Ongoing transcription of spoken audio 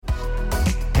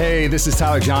Hey, this is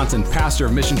Tyler Johnson, pastor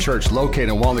of Mission Church located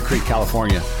in Walnut Creek,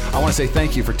 California. I want to say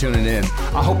thank you for tuning in.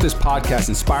 I hope this podcast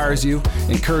inspires you,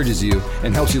 encourages you,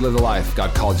 and helps you live the life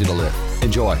God called you to live.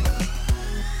 Enjoy.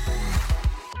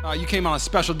 You came on a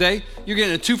special day. You're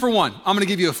getting a 2-for-1. I'm going to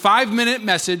give you a 5-minute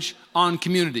message on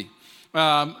community.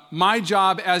 My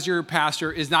job as your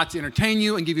pastor is not to entertain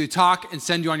you and give you a talk and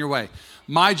send you on your way.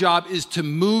 My job is to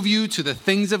move you to the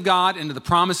things of God and to the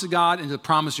promise of God and to the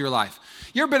promise of your life.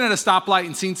 You ever been at a stoplight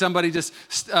and seen somebody just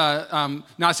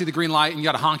not see the green light and you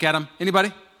got to honk at them? Anybody?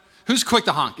 Who's quick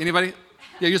to honk? Anybody?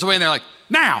 Yeah, you're just waiting there like,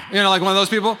 now, like one of those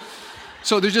people.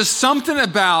 So there's just something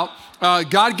about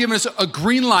God giving us a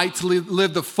green light to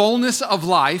live the fullness of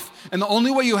life. And the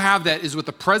only way you have that is with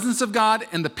the presence of God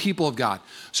and the people of God.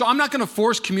 So I'm not going to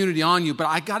force community on you, but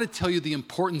I got to tell you the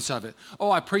importance of it. Oh,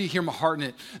 I pray you hear my heart in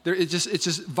it. It's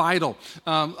just vital.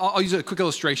 I'll use a quick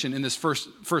illustration in this first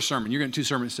sermon. You're getting 2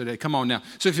 sermons today. Come on now.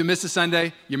 So if you missed a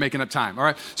Sunday, you're making up time. All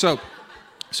right.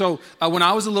 So when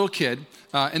I was a little kid,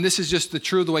 and this is just the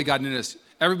truth of the way God did us,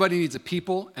 everybody needs a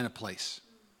people and a place.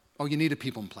 Oh, you need a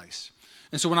people and place.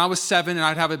 And so when I was 7 and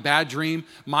I'd have a bad dream,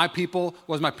 my people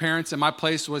was my parents and my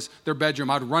place was their bedroom.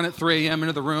 I'd run at 3 a.m.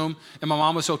 into the room and my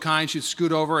mom was so kind, she'd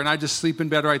scoot over and I'd just sleep in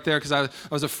bed right there because I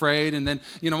was afraid. And then,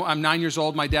 I'm 9 years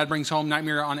old. My dad brings home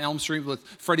Nightmare on Elm Street with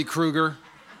Freddy Krueger,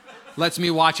 lets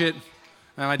me watch it.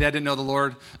 My dad didn't know the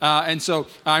Lord. And so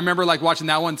I remember watching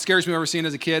that one. Scariest movie I've ever seen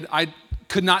as a kid. I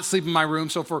could not sleep in my room.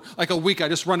 So for a week, I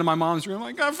just run to my mom's room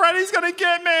like, oh, Freddy's going to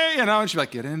get me, and she'd be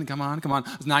like, get in, come on. I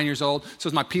was 9 years old. So it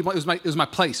was my people. It was my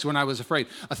place when I was afraid.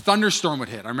 A thunderstorm would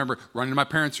hit. I remember running to my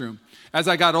parents' room. As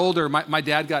I got older, my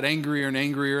dad got angrier and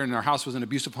angrier, and our house was an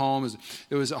abusive home.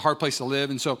 It was a hard place to live.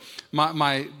 And so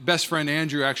my best friend,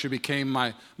 Andrew, actually became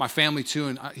my family too,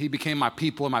 and he became my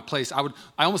people and my place. I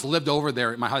almost lived over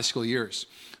there in my high school years.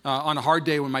 On a hard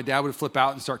day when my dad would flip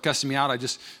out and start cussing me out,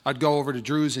 I'd go over to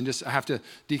Drew's and just have to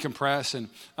decompress. And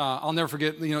I'll never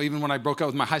forget, even when I broke up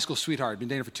with my high school sweetheart, I'd been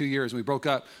dating for 2 years, and we broke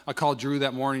up. I called Drew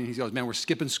that morning, and he goes, man, we're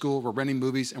skipping school, we're renting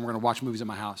movies, and we're going to watch movies at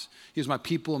my house. He was my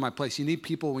people and my place. You need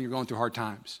people when you're going through hard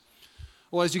times.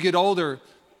 Well, as you get older,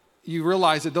 you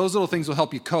realize that those little things will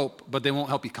help you cope, but they won't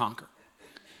help you conquer.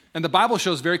 And the Bible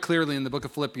shows very clearly in the book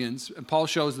of Philippians, and Paul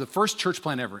shows the first church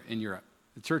plant ever in Europe.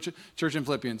 The church in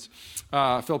Philippians,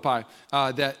 Philippi,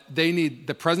 that they need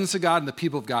the presence of God and the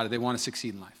people of God if they want to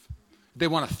succeed in life. They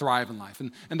want to thrive in life.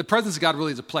 And the presence of God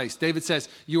really is a place. David says,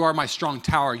 you are my strong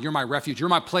tower. You're my refuge. You're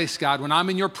my place, God. When I'm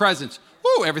in your presence,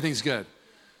 everything's good.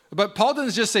 But Paul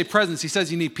doesn't just say presence. He says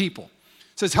you need people.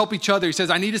 He says help each other. He says,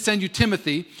 I need to send you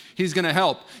Timothy. He's going to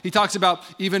help. He talks about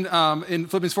even in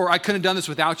Philippians 4, I couldn't have done this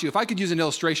without you. If I could use an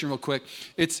illustration real quick,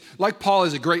 it's like Paul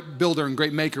is a great builder and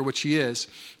great maker, which he is.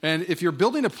 And if you're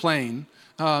building a plane,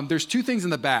 there's 2 things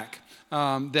in the back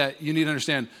that you need to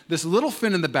understand. This little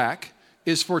fin in the back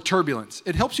is for turbulence.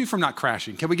 It helps you from not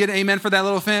crashing. Can we get an amen for that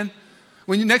little fin?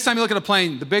 Next time you look at a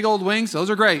plane, the big old wings, those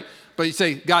are great. But you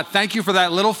say, God, thank you for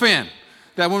that little fin.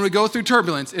 That when we go through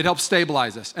turbulence, it helps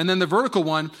stabilize us. And then the vertical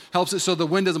one helps it so the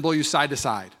wind doesn't blow you side to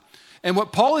side. And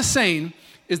what Paul is saying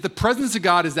is the presence of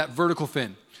God is that vertical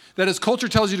fin. That as culture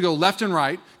tells you to go left and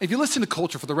right, if you listen to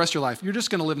culture for the rest of your life, you're just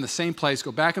going to live in the same place,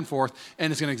 go back and forth,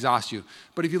 and it's going to exhaust you.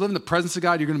 But if you live in the presence of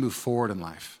God, you're going to move forward in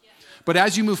life. Yeah. But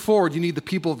as you move forward, you need the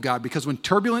people of God, because when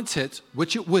turbulence hits,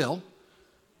 which it will,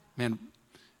 man,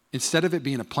 instead of it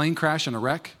being a plane crash and a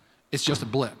wreck, it's just a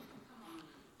blip.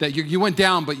 That you went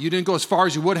down, but you didn't go as far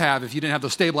as you would have if you didn't have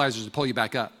those stabilizers to pull you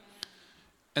back up.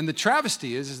 And the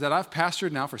travesty is that I've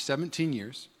pastored now for 17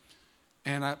 years,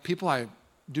 and people I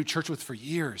do church with for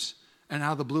years, and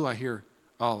out of the blue I hear,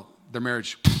 oh, their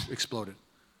marriage exploded.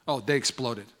 Oh, they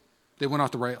exploded. They went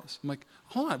off the rails. I'm like,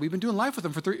 hold on, we've been doing life with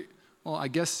them for 3. Well, I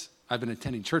guess I've been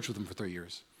attending church with them for 3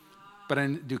 years, but I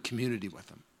didn't do community with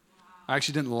them. I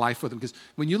actually didn't life with them, because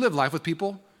when you live life with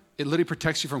people, it literally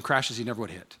protects you from crashes you never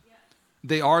would hit.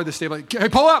 They are the stable. Hey,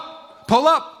 pull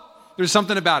up. There's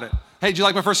something about it. Hey, did you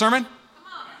like my first sermon?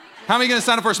 How many going to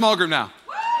sign up for a small group now?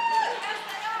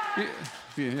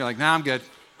 You're like, nah, I'm good.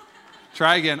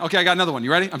 Try again. Okay, I got another one. You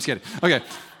ready? I'm just kidding. Okay.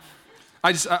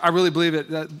 I really believe it.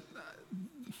 That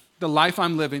the life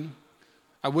I'm living,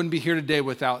 I wouldn't be here today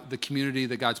without the community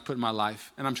that God's put in my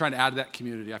life. And I'm trying to add to that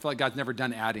community. I feel like God's never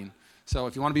done adding. So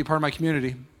if you want to be a part of my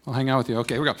community, I'll hang out with you.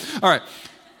 Okay, here we go. All right.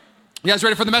 You guys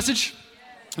ready for the message?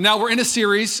 Now we're in a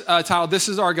series titled, This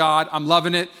is Our God. I'm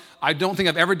loving it. I don't think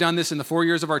I've ever done this in the 4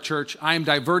 years of our church. I am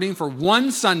diverting for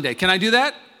one Sunday. Can I do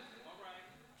that? All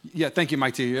right. Yeah, thank you,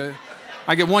 Mike T.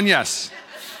 I get one yes.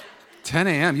 10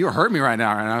 a.m., you hurt me right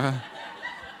now.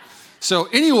 So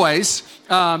anyways,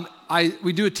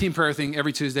 we do a team prayer thing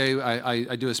every Tuesday.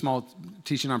 I do a small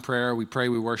teaching on prayer. We pray,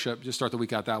 we worship, just start the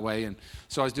week out that way. And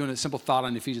so I was doing a simple thought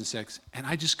on Ephesians 6, and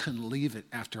I just couldn't leave it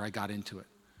after I got into it.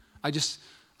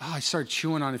 I started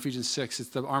chewing on Ephesians 6. It's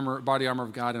the body armor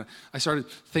of God. And I started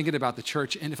thinking about the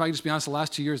church. And if I can just be honest, the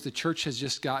last 2 years, the church has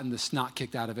just gotten the snot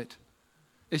kicked out of it.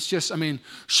 It's just, and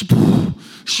just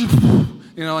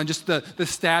the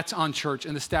stats on church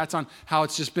and the stats on how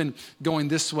it's just been going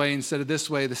this way instead of this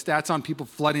way, the stats on people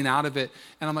flooding out of it.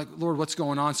 And I'm like, Lord, what's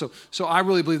going on? So I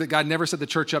really believe that God never set the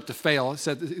church up to fail.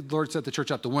 The Lord set the church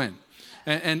up to win.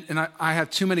 And I have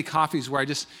too many coffees where I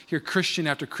just hear Christian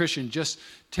after Christian just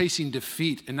tasting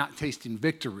defeat and not tasting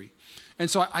victory. And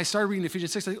so I started reading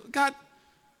Ephesians 6. I go, God,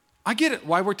 I get it,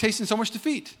 why we're tasting so much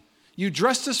defeat. You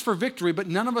dressed us for victory, but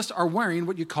none of us are wearing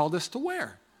what you called us to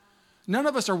wear. None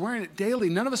of us are wearing it daily.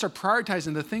 None of us are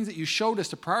prioritizing the things that you showed us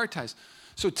to prioritize.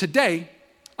 So today,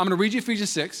 I'm going to read you Ephesians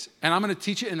 6, and I'm going to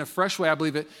teach it in a fresh way. I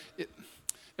believe it.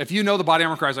 If you know the body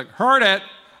armor cries like, heard it.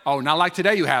 Oh, not like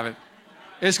today you haven't.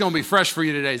 It's going to be fresh for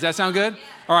you today. Does that sound good?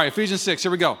 All right, Ephesians 6,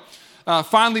 here we go.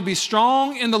 Finally, be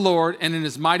strong in the Lord and in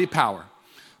his mighty power.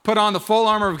 Put on the full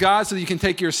armor of God so that you can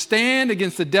take your stand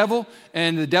against the devil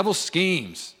and the devil's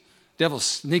schemes. Devil's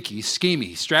sneaky,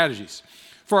 schemy strategies.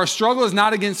 For our struggle is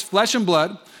not against flesh and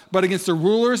blood, but against the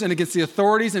rulers and against the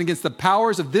authorities and against the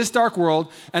powers of this dark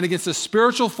world and against the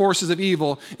spiritual forces of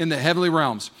evil in the heavenly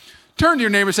realms. Turn to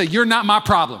your neighbor and say, you're not my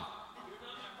problem.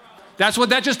 That's what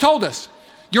that just told us.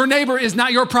 Your neighbor is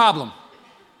not your problem.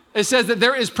 It says that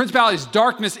there is principalities.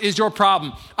 Darkness is your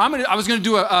problem. I was going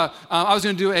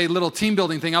to do a little team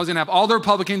building thing. I was going to have all the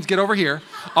Republicans get over here,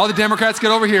 all the Democrats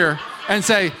get over here, and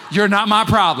say, "You're not my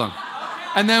problem."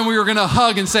 And then we were going to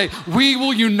hug and say, "We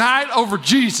will unite over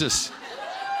Jesus."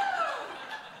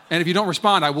 And if you don't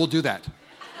respond, I will do that.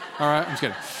 All right, I'm just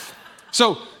kidding.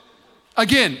 So,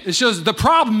 again, it shows the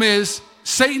problem is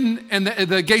Satan and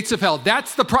the gates of hell.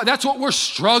 That's what we're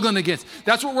struggling against.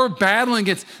 That's what we're battling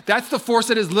against. That's the force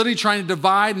that is literally trying to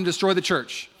divide and destroy the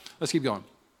church. Let's keep going.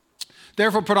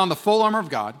 Therefore, put on the full armor of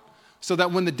God, so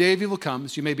that when the day of evil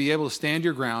comes, you may be able to stand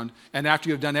your ground, and after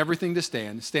you have done everything to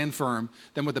stand firm.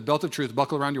 Then with the belt of truth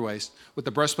buckle around your waist, with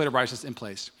the breastplate of righteousness in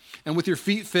place, and with your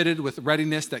feet fitted with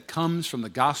readiness that comes from the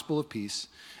gospel of peace.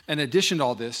 In addition to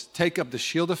all this, take up the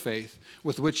shield of faith,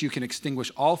 with which you can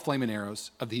extinguish all flaming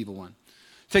arrows of the evil one.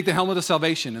 Take the helmet of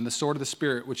salvation and the sword of the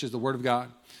Spirit, which is the word of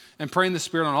God, and pray in the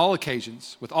Spirit on all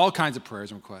occasions with all kinds of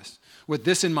prayers and requests. With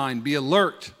this in mind, be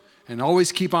alert and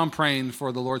always keep on praying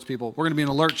for the Lord's people. We're going to be an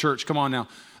alert church. Come on now.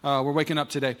 We're waking up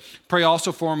today. Pray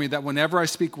also for me that whenever I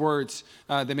speak words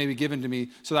that may be given to me,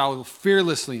 so that I will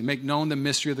fearlessly make known the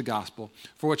mystery of the gospel,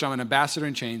 for which I'm an ambassador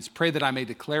in chains. Pray that I may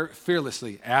declare it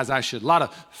fearlessly as I should. A lot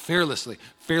of fearlessly.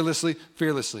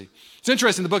 It's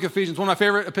interesting, the book of Ephesians, one of my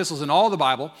favorite epistles in all the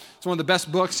Bible. It's one of the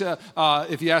best books,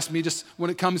 if you ask me, just when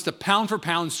it comes to pound for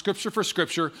pound, scripture for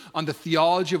scripture, on the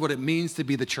theology of what it means to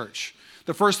be the church.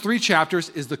 The first 3 chapters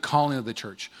is the calling of the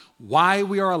church. Why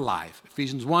we are alive.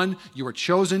 Ephesians 1, you are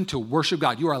chosen to worship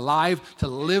God. You are alive to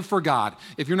live for God.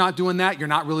 If you're not doing that, you're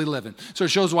not really living. So it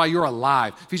shows why you're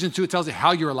alive. Ephesians 2, it tells you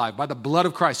how you're alive, by the blood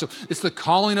of Christ. So it's the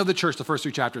calling of the church, the first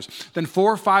 3 chapters. Then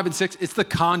 4, 5, and 6, it's the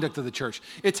conduct of the church.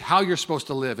 It's how you're supposed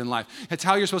to live in life. It's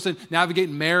how you're supposed to navigate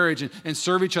marriage and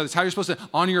serve each other. It's how you're supposed to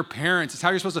honor your parents. It's how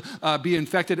you're supposed to be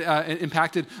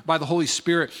impacted by the Holy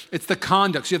Spirit. It's the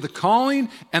conduct. So you have the calling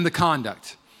and the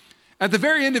conduct. At the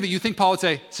very end of it, you think Paul would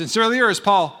say, sincerely yours,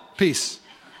 Paul, peace.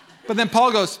 But then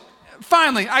Paul goes,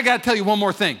 finally, I got to tell you one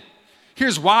more thing.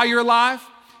 Here's why you're alive.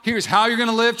 Here's how you're going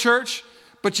to live, church.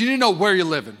 But you need to know where you're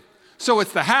living. So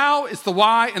it's the how, it's the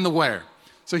why, and the where.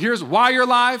 So here's why you're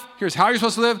alive. Here's how you're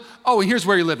supposed to live. Oh, and here's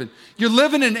where you're living. You're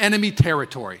living in enemy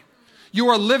territory. You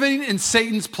are living in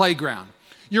Satan's playground.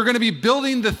 You're going to be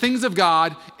building the things of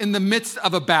God in the midst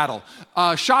of a battle.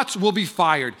 Shots will be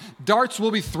fired. Darts will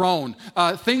be thrown.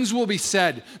 Things will be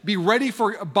said. Be ready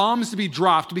for bombs to be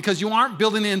dropped, because you aren't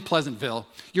building in Pleasantville.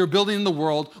 You're building in the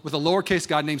world with a lowercase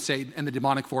god named Satan and the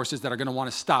demonic forces that are going to want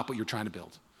to stop what you're trying to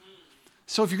build.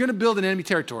 So if you're going to build an enemy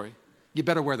territory, you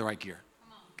better wear the right gear.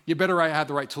 You better have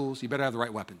the right tools. You better have the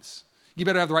right weapons. You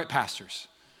better have the right pastors.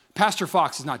 Pastor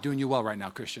Fox is not doing you well right now,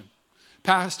 Christian.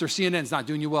 Pastor CNN is not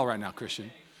doing you well right now, Christian.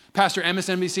 Pastor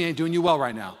MSNBC ain't doing you well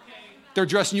right now. They're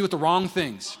dressing you with the wrong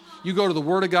things. You go to the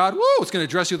Word of God, it's going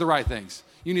to dress you with the right things.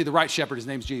 You need the right shepherd. His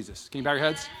name's Jesus. Can you bow your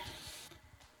heads?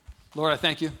 Lord, I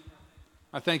thank you.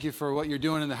 I thank you for what you're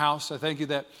doing in the house. I thank you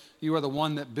that you are the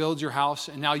one that builds your house,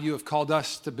 and now you have called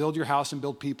us to build your house and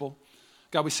build people.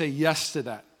 God, we say yes to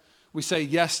that. We say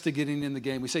yes to getting in the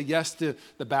game. We say yes to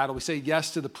the battle. We say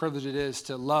yes to the privilege it is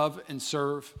to love and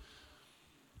serve.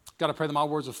 God, I pray that my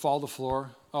words will fall to the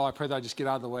floor. Oh, I pray that I just get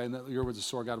out of the way and that your words are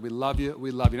sore, God. We love you.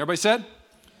 We love you. And everybody said?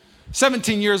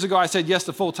 17 years ago, I said yes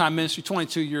to full-time ministry.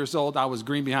 22 years old, I was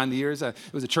green behind the ears. It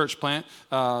was a church plant.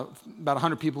 About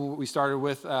 100 people we started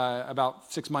with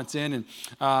about 6 months in.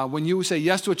 And when you say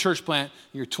yes to a church plant,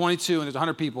 you're 22 and there's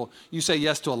 100 people, you say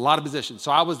yes to a lot of positions.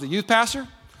 So I was the youth pastor.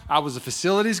 I was the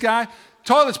facilities guy.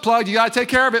 Toilet's plugged. You got to take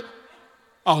care of it.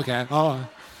 Okay. Oh.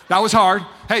 That was hard.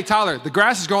 Hey, Tyler, the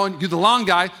grass is growing. You're the lawn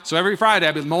guy. So every Friday,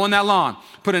 I'd be mowing that lawn.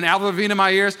 Put an Avril Lavigne in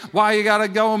my ears. Why you got to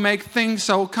go make things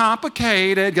so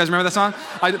complicated? You guys remember that song?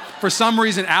 For some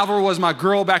reason, Avril was my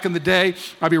girl back in the day.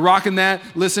 I'd be rocking that,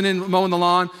 listening, mowing the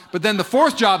lawn. But then the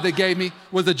fourth job they gave me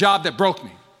was the job that broke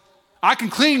me. I can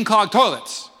clean clogged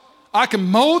toilets. I can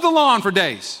mow the lawn for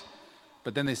days.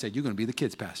 But then they said, you're going to be the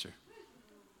kids pastor.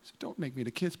 I said, don't make me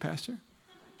the kids pastor.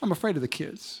 I'm afraid of the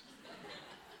kids.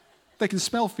 They can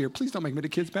smell fear. Please don't make me the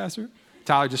kids pastor.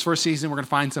 Tyler, just for a season, we're going to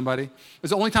find somebody. It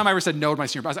was the only time I ever said no to my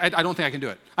senior pastor. I don't think I can do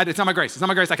it. It's not my grace. It's not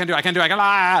my grace. I can't do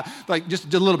it. Like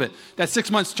just a little bit. That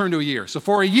 6 months turned to a year. So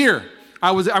for a year,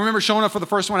 I remember showing up for the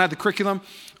first one. I had the curriculum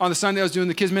on the Sunday. I was doing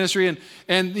the kids ministry,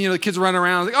 and the kids were running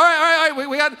around. I was like,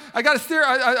 all right, I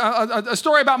got a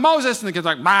story about Moses, and the kids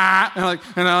were like, bah,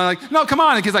 and I'm like, no, come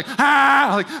on. And the kids like,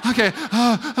 ah. I'm like,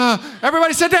 okay,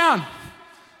 everybody sit down.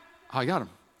 Oh, I got him.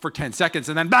 For 10 seconds,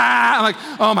 and then, bah! I'm like,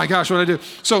 oh my gosh, what do I do?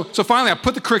 So finally, I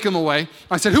put the curriculum away.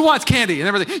 I said, who wants candy? And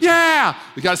everybody's like, yeah!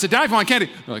 We got to sit down if you want candy.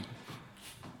 They're like,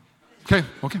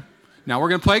 okay. Now we're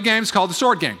going to play a game. It's called the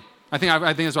sword game. I think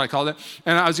that's what I called it.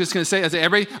 And I was just going to say,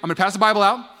 everybody, I'm going to pass the Bible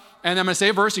out, and I'm going to say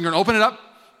a verse, and you're going to open it up,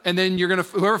 and then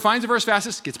whoever finds the verse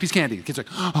fastest gets a piece of candy. The kids are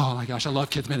like, oh my gosh, I love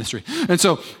kids ministry. And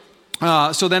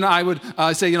so then I would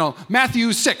say,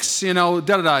 Matthew 6,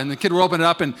 da-da-da, and the kid would open it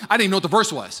up, and I didn't even know what the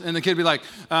verse was. And the kid would be like,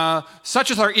 such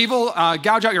as are evil,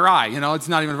 gouge out your eye. It's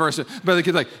not even a verse. But the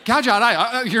kid's like, gouge out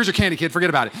eye. Here's your candy, kid.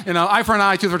 Forget about it. Eye for an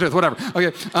eye, tooth for tooth, whatever.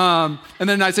 Okay. And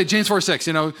then I'd say James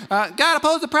 4:6, God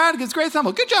opposes the proud against grace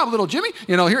humble. Good job, little Jimmy.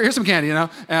 Here's some candy,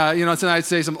 So I'd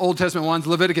say some Old Testament ones,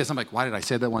 Leviticus. I'm like, why did I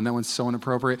say that one? That one's so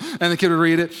inappropriate. And the kid would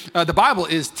read it. The Bible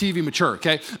is TV mature,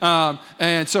 okay?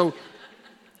 And so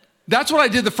that's what I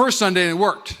did the first Sunday, and it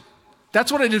worked.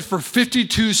 That's what I did for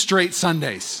 52 straight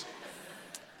Sundays.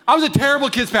 I was a terrible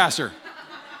kids pastor.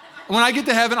 When I get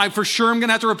to heaven, I for sure am going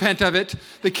to have to repent of it.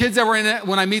 The kids that were in it,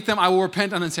 when I meet them, I will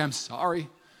repent and then say, I'm sorry.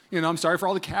 I'm sorry for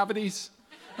all the cavities.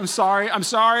 I'm sorry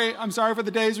for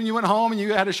the days when you went home and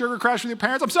you had a sugar crash with your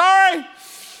parents. I'm sorry.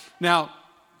 Now,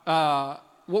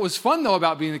 what was fun, though,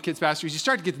 about being a kids pastor is you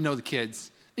start to get to know the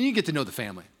kids, and you get to know the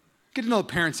family. Get to know the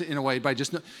parents in a way by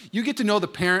you get to know the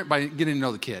parent by getting to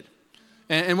know the kid.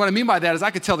 And what I mean by that is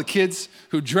I could tell the kids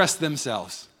who dressed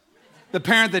themselves. The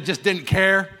parent that just didn't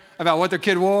care about what their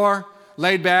kid wore,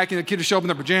 laid back, the kid would show up in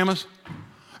their pajamas.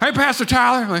 Hey, Pastor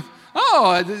Tyler. I'm like,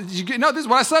 oh, this is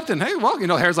what I slept in. Hey, well,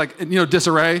 hair's like,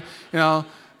 disarray,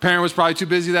 Parent was probably too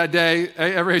busy that day,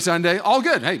 every Sunday. All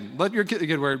good. Hey, let your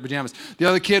kid wear pajamas. The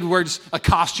other kid wears a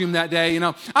costume that day,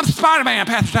 I'm Spider-Man,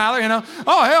 Pastor Tyler,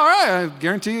 Oh, hey, all right. I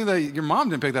guarantee you that your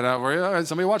mom didn't pick that out for you.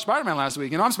 Somebody watched Spider-Man last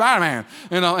week. I'm Spider-Man.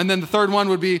 And then the third one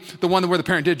would be the one where the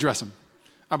parent did dress him.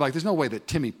 I'm like, there's no way that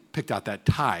Timmy picked out that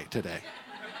tie today.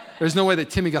 There's no way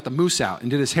that Timmy got the moose out and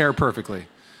did his hair perfectly.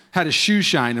 Had his shoes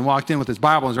shined and walked in with his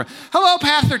Bible and was like, hello,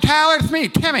 Pastor Tyler, it's me,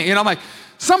 Timmy. I'm like,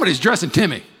 somebody's dressing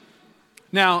Timmy.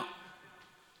 Now,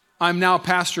 I'm now a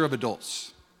pastor of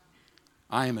adults.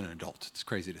 I am an adult. It's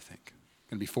crazy to think. I'm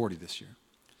going to be 40 this year.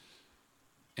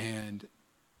 And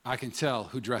I can tell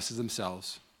who dresses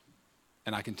themselves,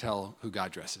 and I can tell who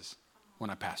God dresses when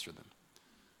I pastor them.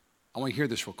 I want you to hear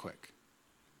this real quick.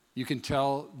 You can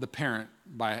tell the parent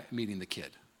by meeting the kid.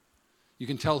 You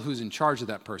can tell who's in charge of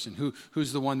that person,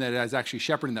 who's the one that is actually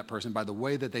shepherding that person by the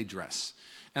way that they dress.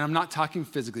 And I'm not talking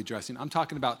physically dressing. I'm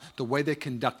talking about the way they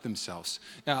conduct themselves.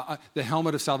 The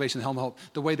helmet of salvation, the helmet of hope,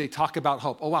 the way they talk about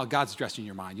hope. Oh, wow, God's dressing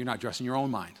your mind. You're not dressing your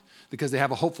own mind because they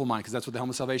have a hopeful mind because that's what the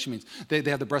helmet of salvation means. They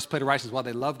have the breastplate of righteousness. Well,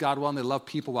 they love God well and they love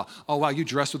people well. Oh, wow, you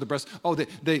dress with the breast. Oh,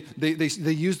 they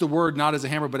use the word not as a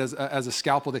hammer but as a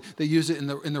scalpel. They use it in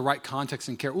the right context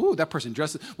and care. Ooh, that person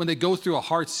dresses. When they go through a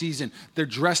hard season, they're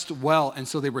dressed well and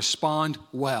so they respond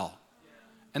well.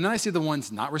 And then I see the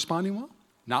ones not responding well.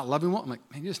 Not loving well. I'm like,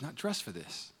 man, you're just not dressed for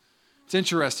this. It's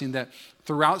interesting that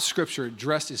throughout Scripture,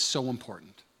 dress is so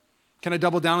important. Can I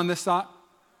double down on this thought?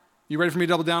 You ready for me to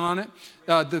double down on it?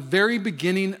 The very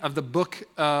beginning of the book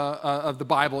of the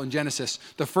Bible in Genesis,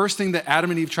 the first thing that Adam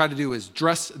and Eve tried to do is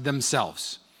dress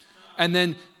themselves. And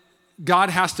then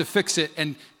God has to fix it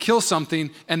and kill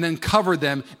something and then cover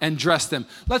them and dress them.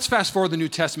 Let's fast forward the New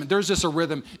Testament. There's just a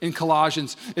rhythm in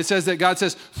Colossians. It says that God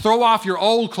says, throw off your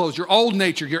old clothes, your old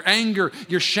nature, your anger,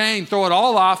 your shame, throw it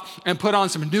all off and put on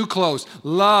some new clothes,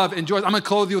 love and joy. I'm going to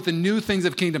clothe you with the new things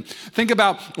of kingdom. Think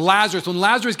about Lazarus. When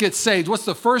Lazarus gets saved, what's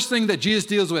the first thing that Jesus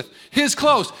deals with? His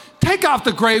clothes. Take off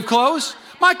the grave clothes.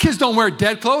 My kids don't wear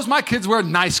dead clothes. My kids wear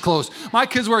nice clothes. My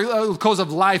kids wear clothes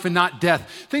of life and not death.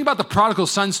 Think about the prodigal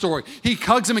son story. He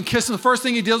hugs him and kisses him. The first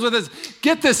thing he deals with is,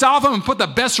 get this off him and put the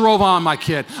best robe on my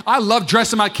kid. I love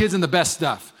dressing my kids in the best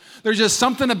stuff. There's just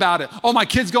something about it. Oh, my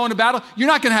kid's going to battle? You're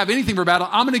not going to have anything for battle.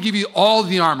 I'm going to give you all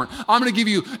the armor. I'm going to give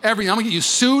you everything. I'm going to get you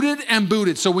suited and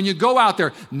booted. So when you go out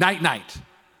there, night.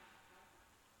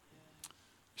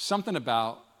 Something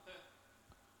about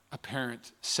a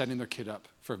parent setting their kid up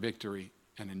for victory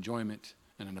and enjoyment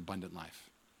and an abundant life.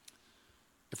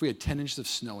 If we had 10 inches of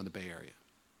snow in the Bay Area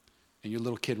and your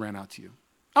little kid ran out to you,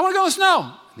 I want to go in the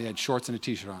snow. They had shorts and a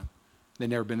t-shirt on. They'd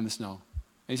never been in the snow.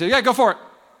 And you said, yeah, go for it.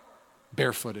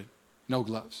 Barefooted, no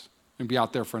gloves. They're going to be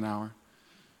out there for an hour.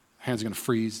 Hands are going to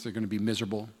freeze. They're going to be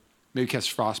miserable. Maybe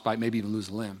catch frostbite, maybe even lose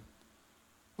a limb.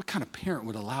 What kind of parent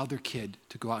would allow their kid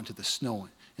to go out into the snow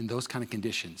in those kind of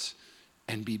conditions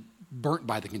and be burnt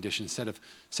by the conditions instead of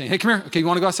saying, hey, come here. Okay, you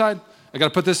want to go outside? I got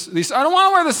to put these, I don't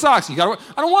want to wear the socks. I don't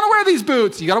want to wear these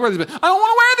boots. You got to wear these boots. I don't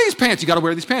want to wear these pants. You got to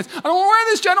wear these pants. I don't want to wear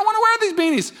this. I don't want to wear these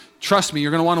beanies. Trust me,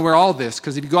 you're going to want to wear all this,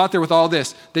 because if you go out there with all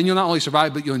this, then you'll not only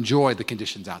survive, but you'll enjoy the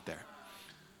conditions out there.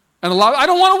 And I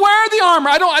don't want to wear the armor.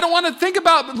 I don't want to think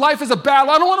about life as a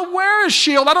battle. I don't want to wear a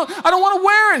shield. I don't want to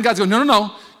wear it. And God's going,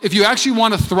 no. If you actually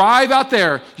want to thrive out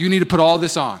there, you need to put all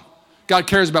this on. God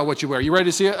cares about what you wear. You ready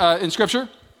to see it in Scripture?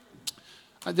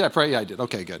 Did I pray? Yeah, I did.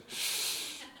 Okay, good.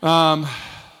 I'm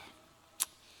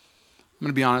going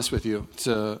to be honest with you. It's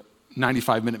a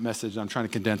 95-minute message I'm trying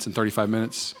to condense in 35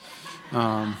 minutes.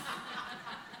 Do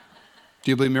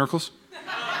you believe miracles?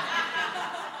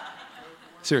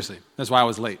 Seriously, that's why I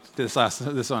was late. This one,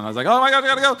 I was like, oh my God, I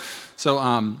gotta go. So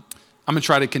I'm gonna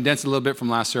try to condense it a little bit from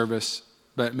last service,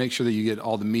 but make sure that you get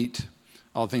all the meat,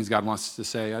 all the things God wants to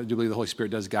say. I do believe the Holy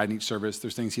Spirit does guide in each service.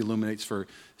 There's things He illuminates for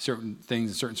certain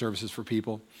things and certain services for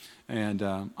people. And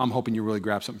I'm hoping you really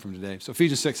grab something from today. So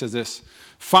Ephesians 6 says this: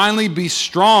 finally be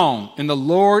strong in the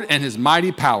Lord and His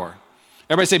mighty power.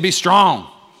 Everybody say, be strong.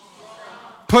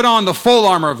 Put on the full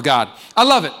armor of God. I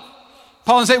love it.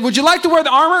 Paul and say, would you like to wear the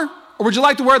armor? Or would you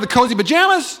like to wear the cozy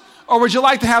pajamas? Or would you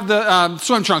like to have the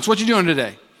swim trunks? What you doing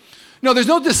today? No, there's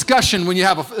no discussion when you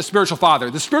have a spiritual father.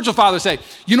 The spiritual father say,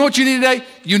 you know what you need today?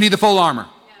 You need the full armor.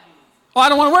 Oh, I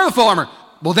don't want to wear the full armor.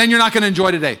 Well, then you're not going to enjoy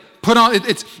today. Put on,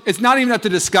 it's not even at the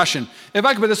discussion. If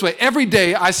I could put it this way, every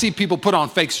day I see people put on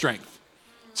fake strength.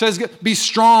 It says, be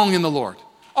strong in the Lord.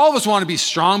 All of us want to be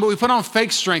strong, but we put on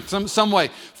fake strength some way,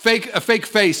 a fake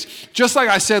face. Just like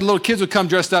I said, little kids would come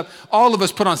dressed up. All of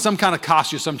us put on some kind of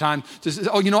costume sometime.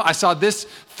 I saw this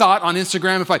thought on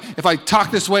Instagram. If I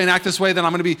talk this way and act this way, then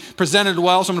I'm going to be presented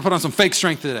well, so I'm going to put on some fake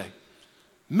strength today.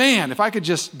 Man, if I could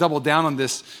just double down on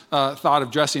this thought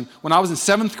of dressing. When I was in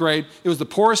 7th grade, it was the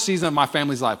poorest season of my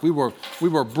family's life. We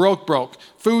were broke.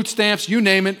 Food stamps, you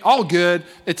name it, all good.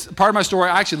 It's part of my story.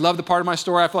 I actually love the part of my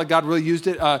story. I feel like God really used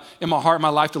it in my heart, my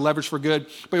life to leverage for good.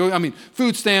 But I mean,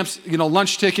 food stamps,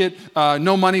 lunch ticket,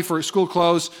 no money for school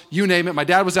clothes, you name it. My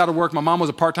dad was out of work. My mom was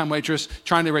a part-time waitress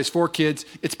trying to raise 4 kids.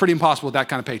 It's pretty impossible with that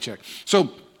kind of paycheck.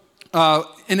 So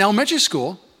in elementary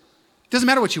school, it doesn't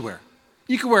matter what you wear.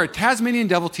 You could wear a Tasmanian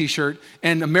devil t-shirt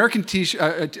and American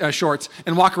shorts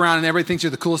and walk around and everybody thinks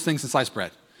you're the coolest thing since sliced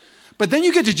bread. But then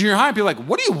you get to junior high and people are like,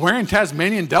 what are you wearing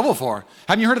Tasmanian devil for?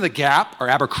 Haven't you heard of the Gap or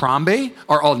Abercrombie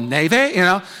or Old Navy,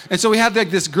 And so we had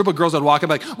this group of girls that would walk up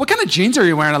like, what kind of jeans are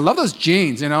you wearing? I love those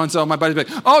jeans, And so my buddy's like,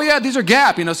 oh yeah, these are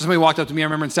Gap, So somebody walked up to me, I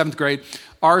remember in 7th grade,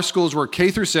 our schools were K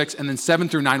through 6, and then 7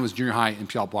 through 9 was junior high in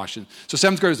Puyallup, Washington. So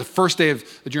 7th grade was the first day of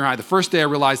the junior high. The first day I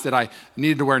realized that I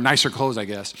needed to wear nicer clothes, I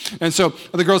guess. And so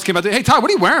the girls came up to me, hey, Todd,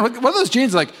 what are you wearing? What are those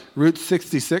jeans? Like, Route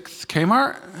 66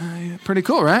 Kmart? Yeah, pretty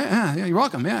cool, right? Yeah, you're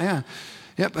welcome. Yeah.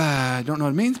 Yep, I don't know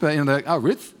what it means, but they're like, oh,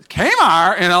 Route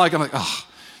Kmart? And I'm like, oh.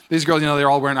 These girls, they're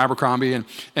all wearing Abercrombie. And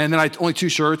then I only 2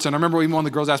 shirts. And I remember even one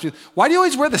of the girls asked me, why do you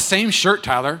always wear the same shirt,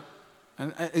 Tyler?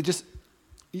 And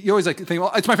you always think,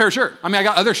 well, it's my favorite shirt. I mean, I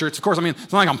got other shirts, of course. I mean,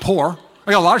 it's not like I'm poor.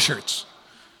 I got a lot of shirts.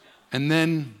 And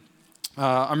then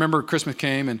I remember Christmas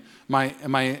came, and my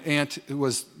aunt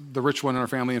was the rich one in our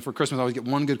family. And for Christmas, I always get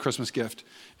one good Christmas gift.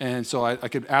 And so I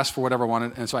could ask for whatever I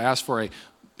wanted. And so I asked for a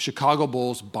Chicago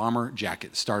Bulls bomber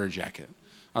jacket, starter jacket.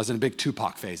 I was in a big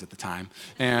Tupac phase at the time.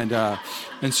 And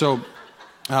so,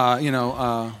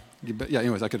 Yeah,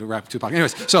 anyways, I could rap Tupac.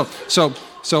 Anyways, so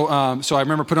I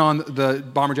remember putting on the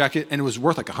bomber jacket, and it was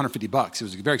worth like $150. It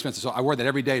was very expensive. So I wore that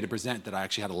every day to present that I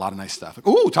actually had a lot of nice stuff. Like,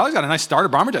 ooh, Tyler's got a nice starter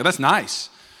bomber jacket. That's nice.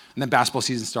 And then basketball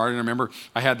season started, and I remember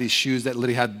I had these shoes that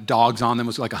literally had dogs on them. It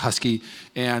was like a husky,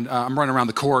 and I'm running around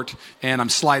the court, and I'm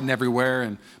sliding everywhere,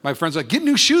 and my friends were like, get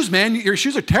new shoes, man. Your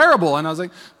shoes are terrible. And I was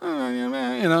like, oh, yeah,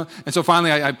 man, you know. And so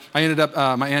finally, I ended up,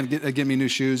 my aunt getting me new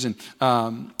shoes, and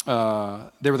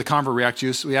they were the Converse React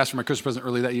Juice. We asked for my Christmas present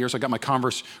early that year, so I got my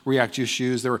Converse React Juice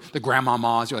shoes. They were the grandma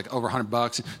moms. They were like over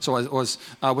 $100. So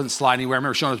I wasn't sliding anywhere. I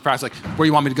remember showing up to practice, like, where do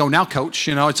you want me to go now, coach?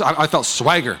 You know, I felt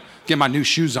swagger getting my new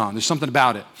shoes on. There's something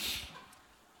about it.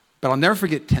 But I'll never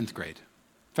forget 10th grade.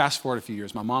 Fast forward a few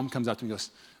years. My mom comes up to me and goes,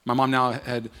 my mom now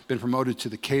had been promoted to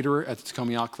the caterer at the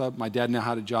Tacoma Yacht Club. My dad now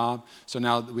had a job. So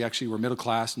now we actually were middle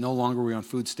class. No longer were we on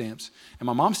food stamps. And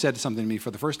my mom said something to me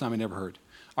for the first time I never heard.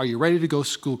 Are you ready to go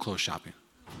school clothes shopping?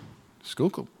 School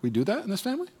clothes? We do that in this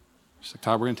family? She's like,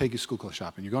 Todd, we're going to take you school clothes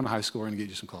shopping. You're going to high school. We're going to get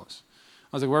you some clothes.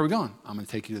 I was like, where are we going? I'm going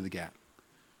to take you to the Gap.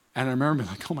 And I remember being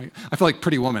like, oh my, I feel like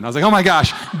Pretty Woman. I was like, oh my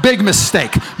gosh, big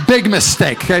mistake,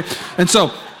 okay? And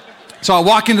so I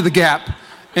walk into the Gap,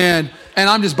 and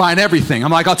I'm just buying everything.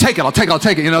 I'm like, I'll take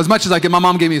it. You know, as much as I get. My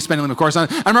mom gave me a spending limit, of course. I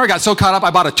remember I got so caught up,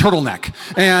 I bought a turtleneck.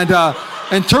 And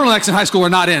turtlenecks in high school were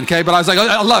not in, okay? But I was like,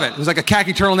 I love it. It was like a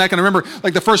khaki turtleneck. And I remember,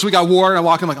 like, the first week I wore it, and I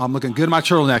walk in, like, oh, I'm looking good in my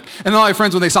turtleneck. And then all my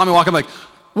friends, when they saw me walking, like,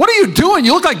 what are you doing?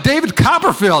 You look like David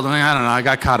Copperfield. I'm like, I don't know. I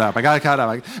got caught up.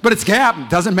 But it's Gap. It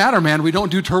doesn't matter, man. We don't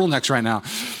do turtlenecks right now.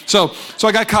 So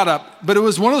I got caught up. But it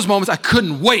was one of those moments I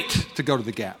couldn't wait to go to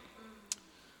the Gap.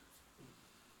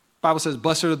 The Bible says,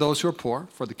 blessed are those who are poor,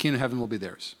 for the kingdom of heaven will be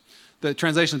theirs. The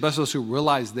translation is, blessed are those who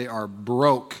realize they are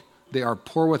broke. They are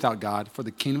poor without God, for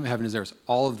the kingdom of heaven is theirs.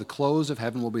 All of the clothes of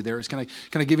heaven will be theirs. Can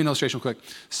I give you an illustration real quick?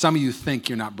 Some of you think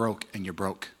you're not broke, and you're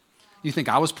broke. You think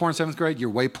I was poor in 7th grade? You're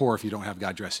way poor if you don't have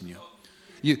God dressing you.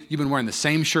 You've been wearing the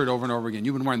same shirt over and over again.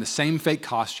 You've been wearing the same fake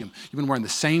costume. You've been wearing the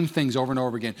same things over and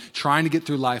over again, trying to get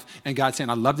through life. And God's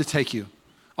saying, I'd love to take you.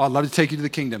 I'd love to take you to the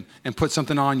kingdom and put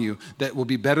something on you that will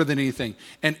be better than anything.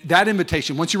 And that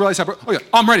invitation, once you realize how, oh yeah,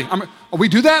 I'm ready. Oh, we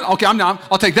do that? Okay, I'm down.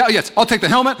 I'll take that. Yes, I'll take the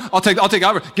helmet. I'll take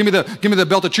give me the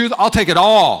belt of truth. I'll take it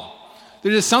all.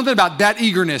 There's just something about that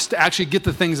eagerness to actually get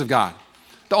the things of God.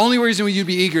 The only reason you'd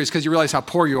be eager is because you realize how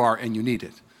poor you are and you need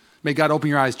it. May God open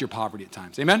your eyes to your poverty at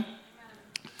times. Amen?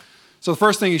 So the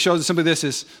first thing he shows us simply this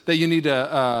is that you need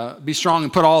to be strong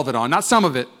and put all of it on. Not some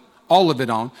of it, all of it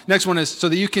on. Next one is so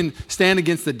that you can stand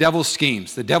against the devil's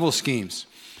schemes. The devil's schemes.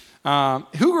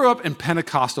 Who grew up in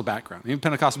Pentecostal background? You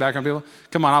Pentecostal background people?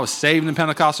 Come on, I was saved in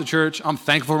Pentecostal church. I'm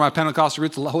thankful for my Pentecostal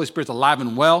roots. The Holy Spirit's alive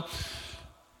and well.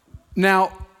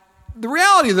 Now, the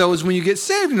reality, though, is when you get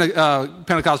saved in a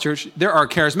Pentecostal church, there are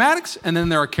charismatics and then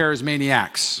there are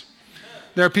charismaniacs.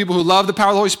 There are people who love the power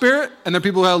of the Holy Spirit, and there are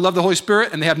people who love the Holy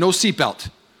Spirit and they have no seatbelt.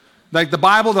 Like the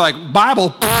Bible, they're like, Bible,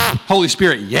 Holy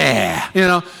Spirit, yeah, you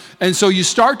know. And so you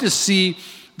start to see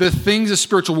the things of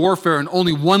spiritual warfare in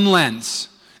only one lens.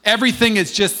 Everything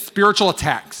is just spiritual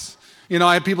attacks. You know,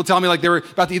 I had people tell me like they were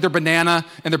about to eat their banana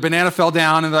and their banana fell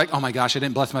down and they're like, oh my gosh, I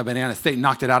didn't bless my banana. Satan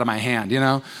knocked it out of my hand, you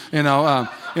know,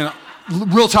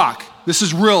 real talk. This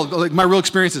is real, like my real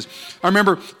experiences. I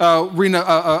remember reading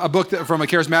a book from a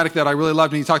charismatic that I really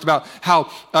loved, and he talked about how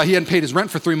he hadn't paid his rent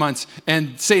for 3 months,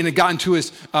 and Satan had gotten to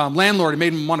his landlord and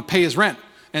made him want to pay his rent.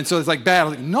 And so it's like bad. I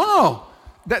was like, no,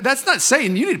 that's not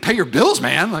Satan. You need to pay your bills,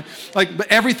 man. But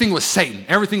everything was Satan.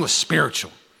 Everything was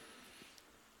spiritual.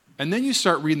 And then you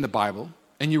start reading the Bible,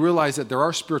 and you realize that there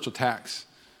are spiritual attacks.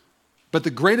 But the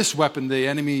greatest weapon the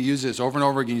enemy uses over and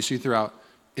over again, you see throughout,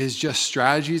 is just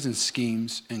strategies and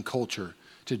schemes and culture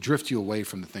to drift you away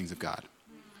from the things of God.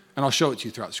 And I'll show it to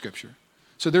you throughout Scripture.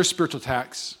 So there's spiritual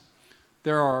attacks.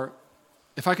 There are,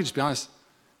 if I could just be honest,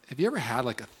 have you ever had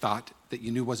like a thought that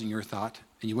you knew wasn't your thought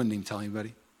and you wouldn't even tell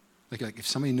anybody? Like if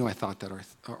somebody knew I thought that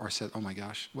or said, oh my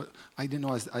gosh, what I didn't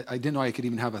know I could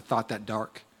even have a thought that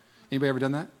dark. Anybody ever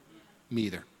done that? Me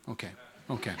either. Okay.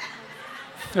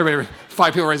 Everybody,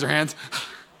 5 people raise their hands.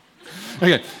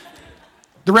 Okay.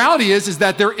 The reality is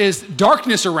that there is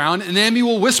darkness around and the enemy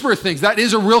will whisper things. That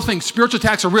is a real thing. Spiritual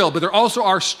attacks are real, but there also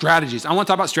are strategies. I want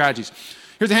to talk about strategies.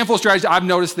 Here's a handful of strategies I've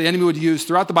noticed the enemy would use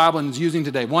throughout the Bible and is using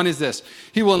today. One is this.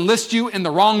 He will enlist you in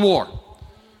the wrong war.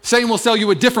 Satan will sell you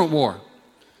a different war.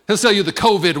 He'll sell you the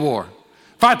COVID war.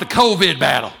 Fight the COVID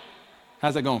battle.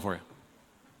 How's that going for you?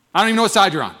 I don't even know what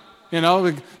side you're on. You know,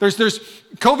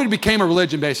 COVID became a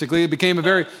religion, basically. It became a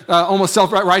very almost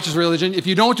self-righteous religion. If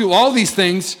you don't do all these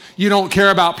things, you don't care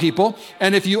about people.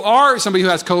 And if you are somebody who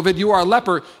has COVID, you are a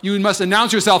leper, you must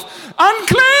announce yourself,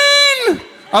 unclean!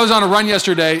 I was on a run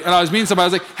yesterday, and I was meeting somebody.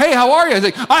 I was like, hey, how are you? I was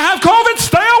like, I have COVID,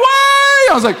 stay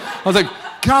I was like,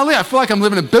 golly, I feel like I'm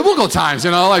living in biblical times,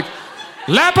 like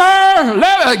leper,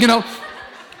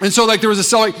 And so like there was a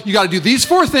cell, like, you got to do these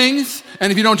 4 things,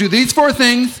 and if you don't do these 4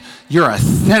 things, you're a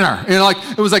sinner. Like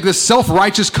it was like this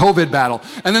self-righteous COVID battle.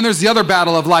 And then there's the other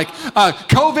battle of like,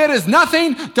 COVID is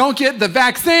nothing. Don't get the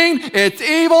vaccine. It's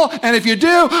evil. And if you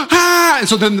do, And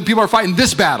so then the people are fighting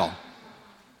this battle.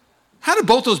 How did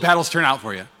both those battles turn out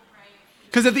for you?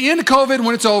 Because at the end of COVID,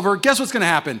 when it's over, guess what's going to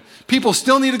happen? People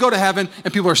still need to go to heaven,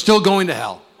 and people are still going to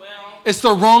hell. It's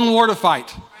the wrong war to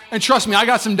fight. And trust me, I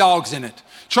got some dogs in it.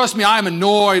 Trust me, I am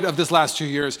annoyed of this last 2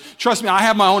 years. Trust me, I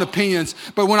have my own opinions.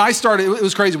 But when I started, it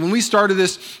was crazy. When we started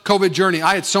this COVID journey,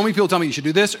 I had so many people tell me, you should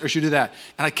do this or you should do that.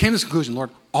 And I came to this conclusion, Lord,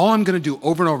 all I'm going to do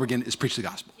over and over again is preach the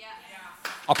gospel. Yeah.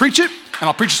 I'll preach it, and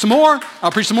I'll preach it some more.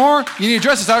 I'll preach some more. You need to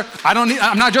address this. I'm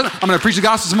not judging. I'm going to preach the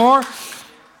gospel some more.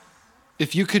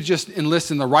 If you could just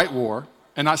enlist in the right war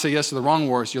and not say yes to the wrong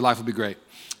wars, your life would be great.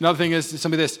 Another thing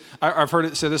is, I've heard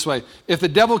it said this way, if the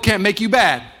devil can't make you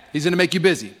bad, he's going to make you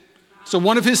busy. So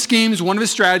one of his schemes, one of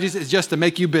his strategies is just to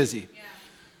make you busy. Yeah.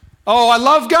 Oh, I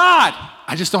love God.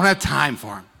 I just don't have time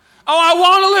for him. Oh, I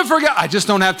want to live for God. I just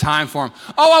don't have time for him.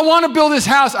 Oh, I want to build this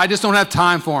house. I just don't have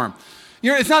time for him.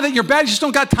 It's not that you're bad. You just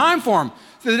don't got time for him.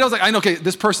 So the devil's like, I know, okay,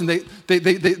 this person,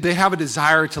 they have a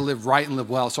desire to live right and live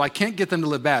well, so I can't get them to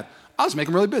live bad. I'll just make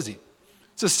them really busy.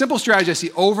 It's a simple strategy I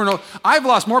see over and over. I've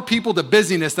lost more people to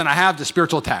busyness than I have to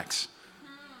spiritual attacks.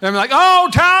 And I'm like, oh,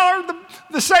 Tyler,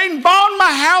 the Satan bombed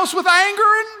my house with anger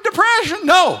and depression.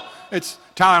 No, it's,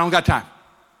 Tyler, I don't got time.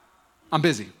 I'm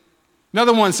busy.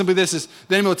 Another one, simply this, is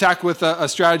the enemy will attack with a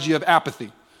strategy of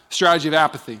apathy. Strategy of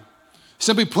apathy.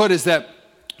 Simply put is that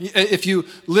if you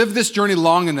live this journey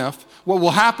long enough, what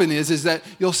will happen is that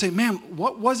you'll say, man,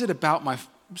 what was it about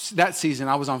that season?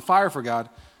 I was on fire for God,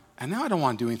 and now I don't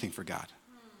want to do anything for God.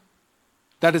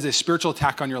 That is a spiritual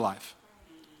attack on your life,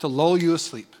 to lull you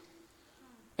asleep.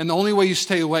 And the only way you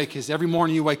stay awake is every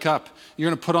morning you wake up, you're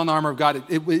going to put on the armor of God.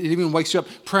 It even wakes you up,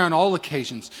 pray on all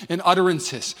occasions, and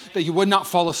utterances, that you would not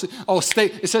fall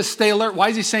asleep. It says stay alert. Why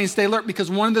is he saying stay alert?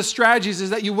 Because one of the strategies is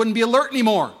that you wouldn't be alert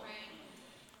anymore.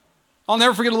 I'll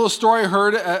never forget a little story I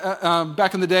heard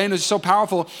back in the day, and it was so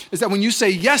powerful, is that when you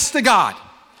say yes to God,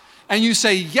 and you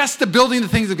say yes to building the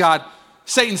things of God,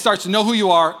 Satan starts to know who you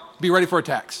are, be ready for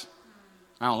attacks.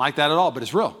 I don't like that at all, but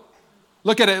it's real.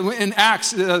 Look at it in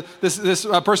Acts. This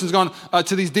person's gone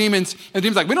to these demons, and the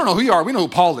demon's like, we don't know who you are. We know who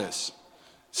Paul is.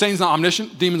 Satan's not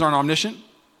omniscient. Demons aren't omniscient.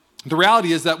 The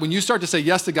reality is that when you start to say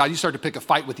yes to God, you start to pick a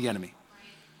fight with the enemy.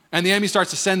 And the enemy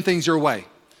starts to send things your way.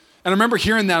 And I remember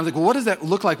hearing that. I was like, well, what does that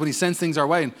look like when he sends things our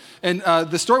way? And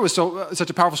the story was such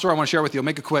a powerful story I want to share with you. I'll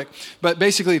make it quick. But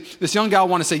basically, this young gal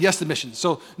wanted to say yes to mission.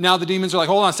 So now the demons are like,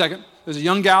 hold on a second. There's a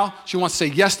young gal. She wants to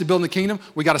say yes to building the kingdom.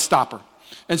 We got to stop her.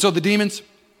 And so the demons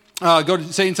go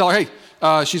to Satan and tell her,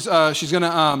 hey, she's going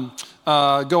to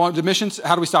go on to missions.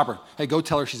 How do we stop her? Hey, go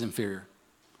tell her she's inferior.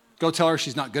 Go tell her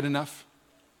she's not good enough,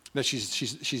 that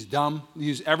she's dumb.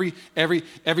 Use every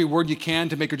word you can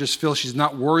to make her just feel she's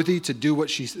not worthy to do what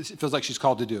she feels like she's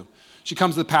called to do. She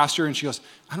comes to the pastor and she goes,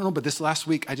 I don't know, but this last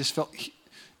week I just felt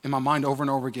in my mind over and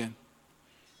over again,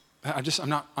 I'm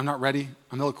not ready.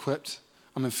 I'm ill-equipped.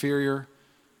 I'm inferior.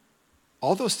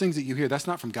 All those things that you hear, that's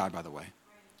not from God, by the way.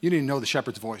 You need to know the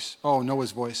shepherd's voice. Oh,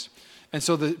 Noah's voice. And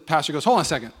so the pastor goes, hold on a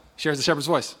second. Shares the shepherd's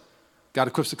voice. God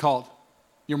equips the called.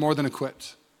 You're more than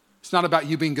equipped. It's not about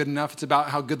you being good enough. It's about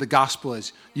how good the gospel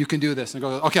is. You can do this. And go,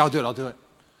 okay, I'll do it.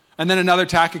 And then another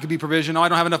tack, it could be provision. Oh, I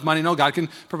don't have enough money. No, God can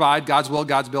provide. God's will,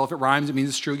 God's bill. If it rhymes, it means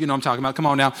it's true. You know what I'm talking about. Come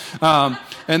on now.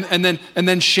 And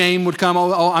then shame would come.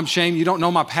 Oh, I'm shamed. You don't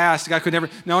know my past. God could never.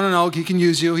 No. He can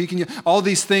use you. He can use all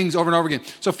these things over and over again.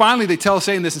 So finally they tell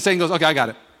Satan this, and Satan goes, okay, I got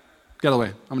it. Get out of the way.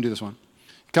 I'm going to do this one.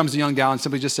 Comes a young gal and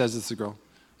simply just says this to the girl,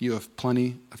 you have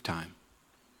plenty of time.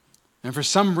 And for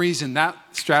some reason, that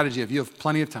strategy of you have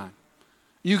plenty of time,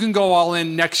 you can go all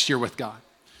in next year with God.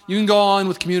 You can go all in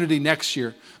with community next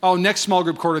year. Oh, next small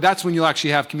group quarter, that's when you'll actually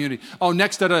have community. Oh,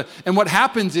 next, and what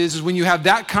happens is when you have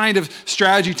that kind of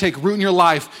strategy take root in your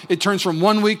life, it turns from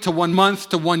 1 week to 1 month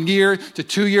to 1 year to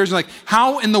 2 years. And like,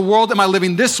 how in the world am I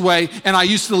living this way? And I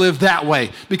used to live that way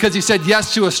because he said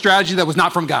yes to a strategy that was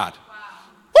not from God.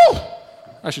 Wow. Woo!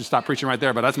 I should stop preaching right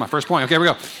there, but that's my first point. Okay, here we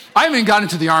go. I haven't even gotten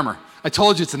into the armor. I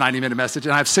told you it's a 90-minute message,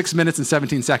 and I have 6 minutes and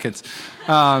 17 seconds.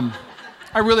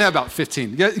 I really have about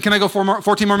 15. Can I go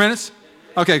 14 more minutes?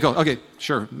 Okay, go. Okay,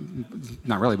 sure.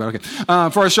 Not really, but okay.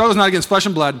 For our struggle is not against flesh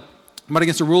and blood, but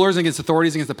against the rulers, against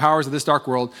authorities, against the powers of this dark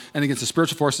world, and against the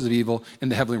spiritual forces of evil in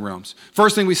the heavenly realms.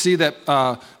 First thing we see that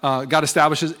God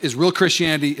establishes is real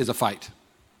Christianity is a fight.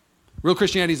 Real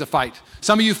Christianity is a fight.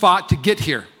 Some of you fought to get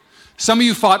here. Some of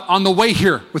you fought on the way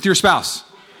here with your spouse.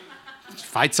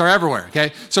 Fights are everywhere,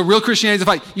 okay? So real Christianity is a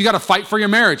fight. You got to fight for your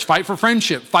marriage, fight for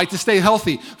friendship, fight to stay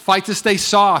healthy, fight to stay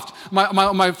soft.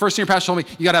 My first senior pastor told me,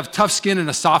 you got to have tough skin and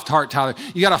a soft heart, Tyler.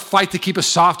 You got to fight to keep a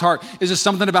soft heart. It's just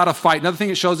something about a fight. Another thing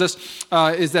it shows us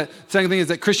second thing is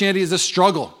that Christianity is a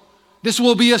struggle. This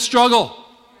will be a struggle.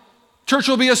 Church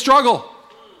will be a struggle.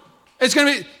 It's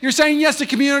going to be, you're saying yes to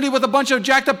community with a bunch of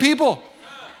jacked up people.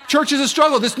 Church is a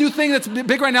struggle. This new thing that's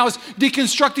big right now is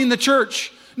deconstructing the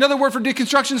church. Another word for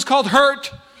deconstruction is called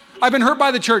hurt. I've been hurt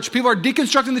by the church. People are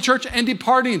deconstructing the church and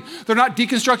departing. They're not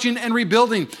deconstructing and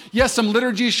rebuilding. Yes, some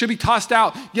liturgies should be tossed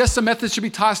out. Yes, some methods should be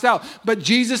tossed out. But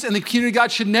Jesus and the community of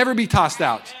God should never be tossed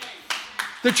out.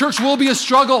 The church will be a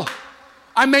struggle.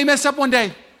 I may mess up one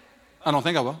day. I don't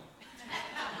think I will.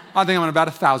 I think I'm at about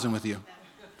 1,000 with you.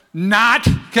 Not.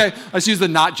 Okay, let's use the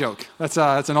not joke. That's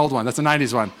an old one. That's a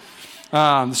 90s one.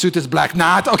 The suit is black.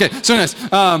 Not. Okay, so anyways.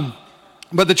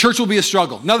 But the church will be a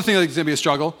struggle. Another thing that's going to be a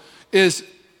struggle is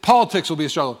politics will be a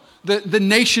struggle. The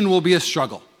nation will be a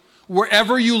struggle.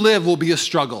 Wherever you live will be a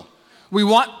struggle.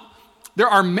 There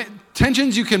are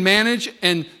tensions you can manage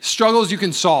and struggles you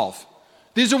can solve.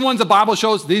 These are ones the Bible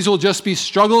shows. These will just be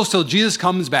struggles till Jesus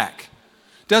comes back.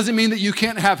 Doesn't mean that you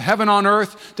can't have heaven on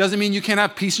earth. Doesn't mean you can't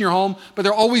have peace in your home. But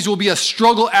there always will be a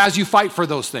struggle as you fight for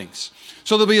those things.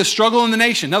 So there'll be a struggle in the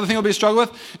nation. Another thing there'll be a struggle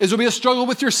with is there'll be a struggle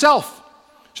with yourself.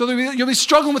 So you'll be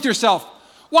struggling with yourself.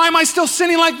 Why am I still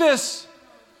sinning like this?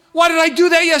 Why did I do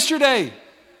that yesterday?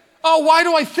 Oh, why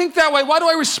do I think that way? Why do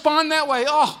I respond that way?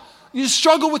 Oh, you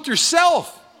struggle with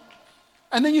yourself.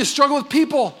 And then you struggle with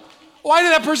people. Why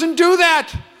did that person do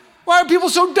that? Why are people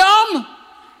so dumb?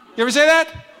 You ever say that?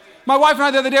 My wife and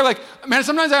I the other day were like, man,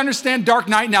 sometimes I understand Dark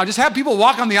Knight now. Just have people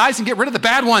walk on the ice and get rid of the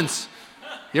bad ones.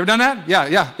 You ever done that?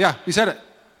 Yeah. We said it.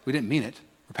 We didn't mean it.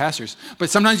 We're pastors.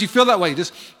 But sometimes you feel that way.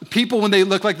 Just people, when they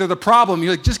look like they're the problem,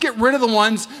 you're like, just get rid of the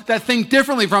ones that think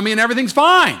differently from me and everything's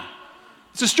fine.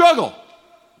 It's a struggle.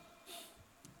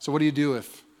 So what do you do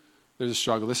if there's a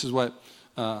struggle? This is what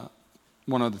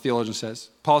one of the theologians says.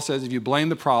 Paul says, if you blame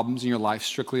the problems in your life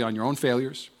strictly on your own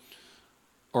failures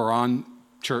or on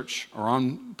church or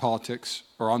on politics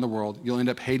or on the world, you'll end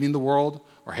up hating the world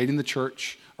or hating the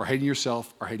church or hating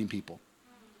yourself or hating people.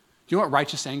 Do you know what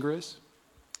righteous anger is?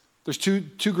 There's two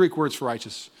Greek words for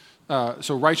righteous.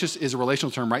 So righteous is a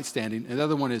relational term, right standing, and the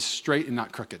other one is straight and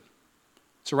not crooked.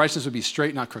 So righteousness would be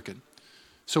straight, not crooked.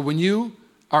 So when you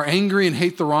are angry and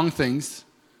hate the wrong things,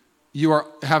 you are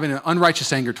having an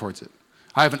unrighteous anger towards it.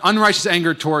 I have an unrighteous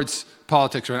anger towards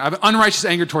politics, right? I have an unrighteous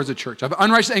anger towards the church. I have an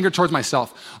unrighteous anger towards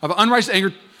myself. I have an unrighteous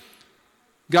anger.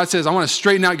 God says, I want to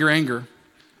straighten out your anger,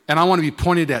 and I want to be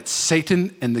pointed at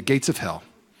Satan and the gates of hell.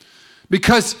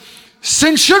 Because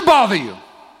sin should bother you.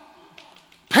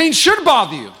 Pain should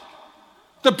bother you.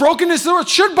 The brokenness of the world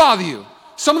should bother you.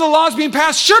 Some of the laws being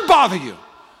passed should bother you.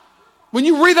 When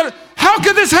you read that, how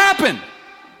could this happen?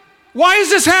 Why is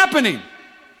this happening?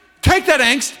 Take that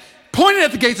angst, point it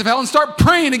at the gates of hell, and start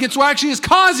praying against what actually is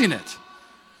causing it.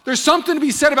 There's something to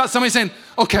be said about somebody saying,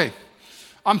 okay,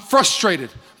 I'm frustrated,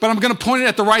 but I'm going to point it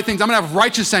at the right things. I'm going to have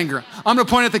righteous anger. I'm going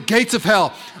to point it at the gates of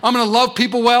hell. I'm going to love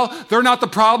people well. They're not the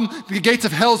problem. The gates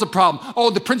of hell is the problem. Oh,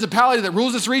 the principality that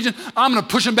rules this region, I'm going to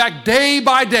push them back day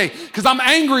by day because I'm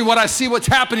angry when I see what's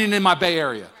happening in my Bay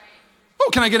Area.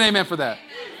 Oh, can I get an amen for that?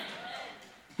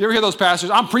 You ever hear those pastors?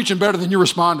 I'm preaching better than you're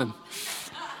responding.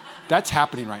 That's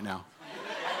happening right now.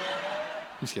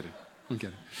 I'm just kidding.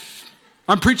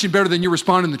 I'm preaching better than you're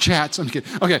responding in the chats. I'm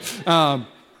kidding. Okay.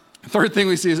 Third thing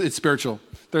we see is it's spiritual.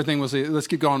 Third thing we'll see, let's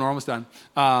keep going, we're almost done.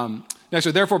 Next,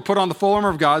 so therefore put on the full armor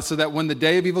of God so that when the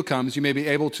day of evil comes, you may be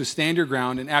able to stand your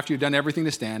ground, and after you've done everything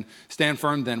to stand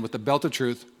firm then with the belt of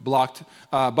truth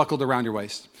buckled around your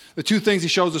waist. The two things he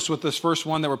shows us with this first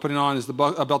one that we're putting on is the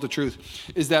belt of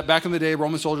truth, is that back in the day,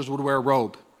 Roman soldiers would wear a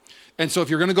robe. And so if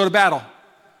you're going to go to battle,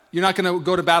 you're not going to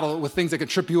go to battle with things that could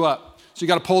trip you up. So you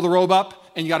got to pull the robe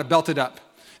up and you got to belt it up.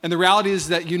 And the reality is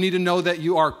that you need to know that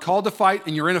you are called to fight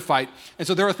and you're in a fight. And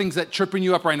so there are things that tripping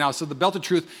you up right now. So the belt of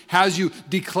truth has you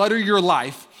declutter your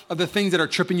life of the things that are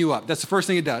tripping you up. That's the first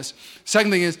thing it does.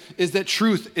 Second thing is that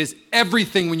truth is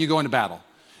everything when you go into battle.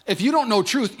 If you don't know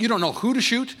truth, you don't know who to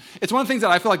shoot. It's one of the things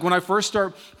that I feel like when I first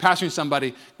start pastoring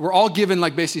somebody, we're all given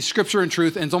like basically scripture and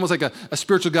truth, and it's almost like a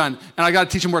spiritual gun, and I got to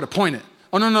teach them where to point it.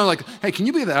 Oh, no, like, hey, can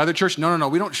you be that other church? No,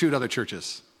 we don't shoot other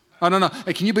churches. Oh, no.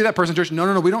 Hey, can you be that person in church?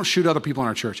 No, we don't shoot other people in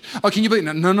our church. Oh, can you be?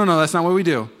 No, that's not what we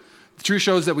do. The truth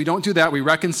shows that we don't do that. We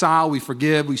reconcile, we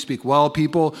forgive, we speak well of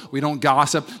people, we don't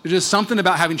gossip. There's just something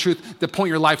about having truth that point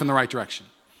your life in the right direction.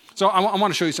 So I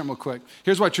want to show you something real quick.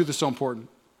 Here's why truth is so important.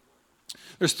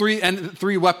 There's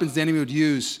three weapons the enemy would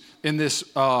use in this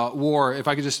war. If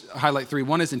I could just highlight three.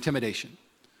 One is intimidation.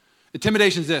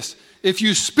 Intimidation is this. If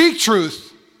you speak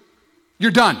truth,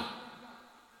 you're done.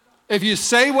 If you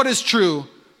say what is true,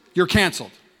 you're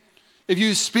canceled. If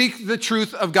you speak the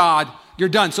truth of God, you're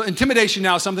done. So intimidation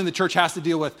now is something the church has to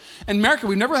deal with. In America,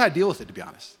 we've never had to deal with it, to be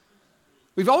honest.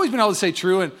 We've always been able to say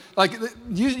true, and like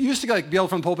you used to be able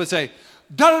from the pulpit say,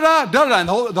 da-da-da, da-da-da, and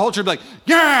the whole church would be like,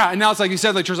 yeah, and now it's like you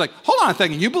said, the church's like, hold on a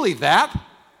second, you believe that?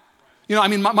 You know, I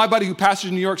mean, my buddy who pastors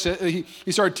in New York, said,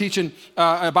 he started teaching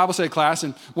a Bible study class,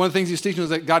 and one of the things he was teaching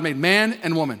was that God made man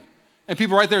and woman. And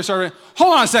people right there started,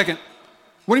 hold on a second,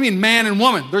 what do you mean man and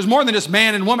woman? There's more than just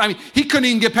man and woman. I mean, he couldn't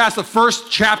even get past the first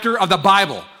chapter of the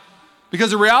Bible.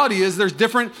 Because the reality is there's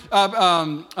different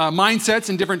mindsets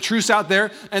and different truths out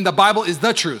there, and the Bible is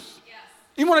the truth. Yes.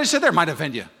 Even what I just said there might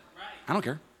offend you. Right. I don't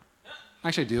care.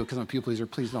 Actually, I do, because I'm a people pleaser.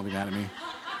 Please don't be mad at me.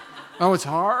 Oh, it's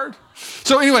hard.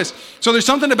 So anyways, so there's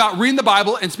something about reading the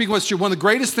Bible and speaking what's true. One of the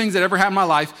greatest things that ever happened in my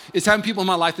life is having people in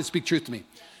my life that speak truth to me.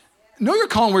 Know your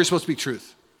calling where you're supposed to speak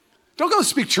truth. Don't go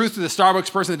speak truth to the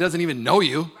Starbucks person that doesn't even know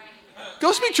you.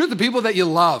 Go speak truth to people that you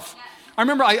love. I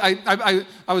remember I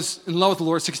was in love with the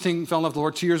Lord, 16, fell in love with the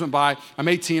Lord. 2 years went by. I'm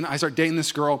 18. I started dating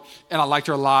this girl, and I liked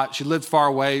her a lot. She lived far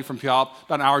away from Puyallup,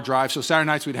 about an hour drive. So Saturday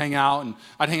nights we'd hang out, and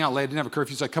I'd hang out late. I didn't have a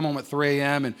curfew, so I'd come home at 3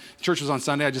 a.m., and church was on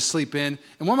Sunday. I'd just sleep in.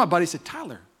 And one of my buddies said,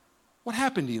 Tyler, what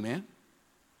happened to you, man?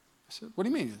 I said, what do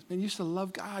you mean? He goes, man, you used to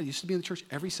love God. You used to be in the church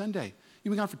every Sunday.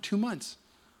 You've been gone for 2 months.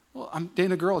 Well, I'm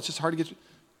dating a girl. It's just hard to get.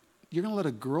 You're going to let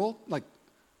a girl, like,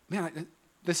 man,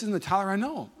 this isn't the Tyler I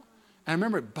know. And I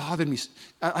remember it bothered me.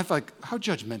 I felt like, how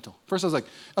judgmental. First I was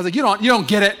like, you don't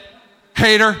get it,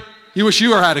 hater. You wish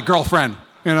you had a girlfriend,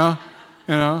 you know,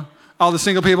 all the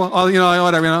single people, all,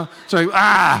 whatever, So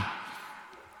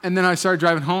and then I started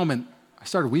driving home and I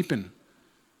started weeping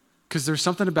because there's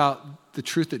something about the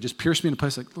truth that just pierced me in a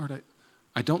place like, Lord,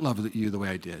 I don't love you the way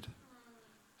I did.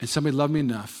 And somebody loved me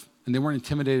enough and they weren't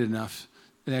intimidated enough.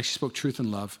 They actually spoke truth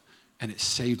and love, and it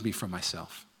saved me from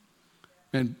myself.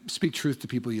 Man, speak truth to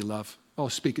people you love. Oh,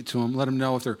 speak it to them. Let them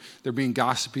know if they're being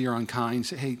gossipy or unkind.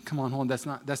 Say, hey, come on, hold on.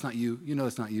 That's not you. You know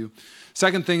that's not you.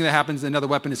 Second thing that happens, another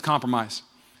weapon, is compromise.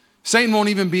 Satan won't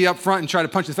even be up front and try to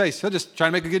punch you in the face. He'll just try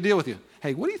to make a good deal with you.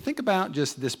 Hey, what do you think about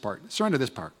just this part? Surrender this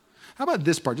part. How about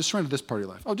this part? Just surrender this part of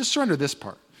your life. Oh, just surrender this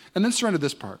part. And then surrender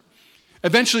this part.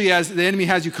 Eventually, as the enemy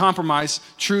has you compromise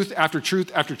truth after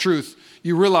truth after truth,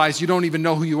 you realize you don't even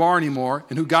know who you are anymore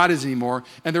and who God is anymore,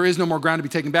 and there is no more ground to be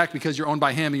taken back because you're owned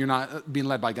by him and you're not being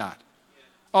led by God.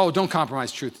 Oh, don't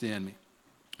compromise truth to the enemy.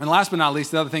 And last but not least,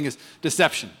 the other thing is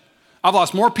deception. I've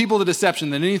lost more people to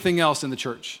deception than anything else in the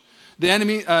church. The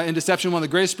enemy in deception, one of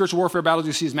the greatest spiritual warfare battles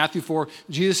you see is Matthew 4.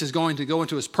 Jesus is going to go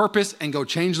into his purpose and go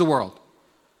change the world.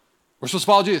 We're supposed to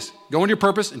follow Jesus. Go into your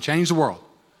purpose and change the world.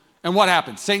 And what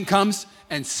happens? Satan comes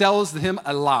and sells him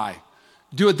a lie.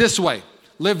 Do it this way.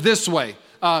 Live this way.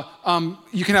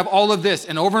 You can have all of this.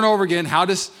 And over again, how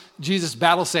does Jesus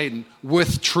battle Satan?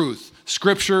 With truth.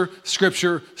 Scripture,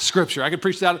 scripture, scripture. I could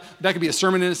preach that. That could be a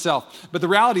sermon in itself. But the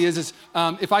reality is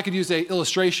if I could use an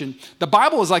illustration, the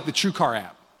Bible is like the TrueCar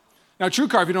app. Now,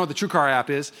 TrueCar, if you don't know what the TrueCar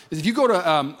app is if you go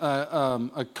to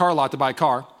a car lot to buy a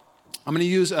car, I'm going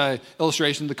to use an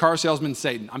illustration. The car salesman,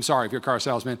 Satan. I'm sorry if you're a car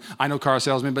salesman. I know car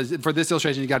salesman, but for this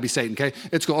illustration, you got to be Satan, okay?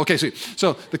 It's cool. Okay, sweet.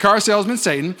 So the car salesman,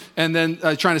 Satan, and then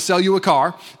trying to sell you a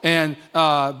car. And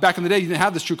back in the day, you didn't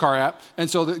have this TrueCar app. And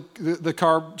so the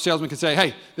car salesman could say,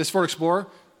 hey, this Ford Explorer,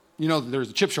 there's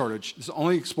a chip shortage. It's the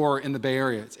only Explorer in the Bay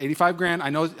Area. It's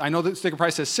 $85,000. I know the sticker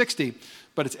price says 60,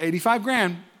 but it's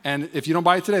 $85,000. And if you don't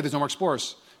buy it today, there's no more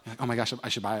Explorers. You're like, oh my gosh, I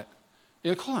should buy it.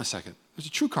 You're like, hold on a second. There's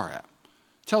a TrueCar app.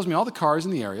 It tells me all the cars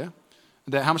in the area,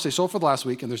 that how much they sold for the last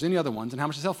week, and there's any other ones, and how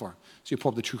much they sell for. So you pull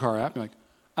up the TrueCar app, and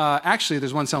you're like, actually,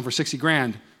 there's one selling for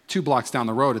 $60,000 2 blocks down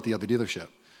the road at the other dealership.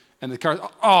 And the car,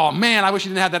 oh man, I wish you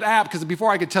didn't have that app, because before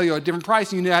I could tell you a different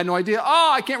price, and you had no idea,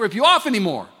 I can't rip you off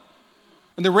anymore.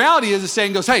 And the reality is, the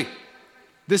saying goes, hey,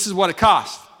 this is what it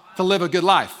costs to live a good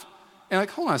life. And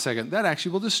like, hold on a second, that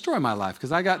actually will destroy my life,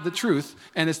 because I got the truth,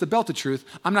 and it's the belt of truth.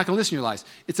 I'm not going to listen to your lies.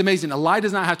 It's amazing. A lie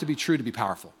does not have to be true to be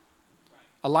powerful.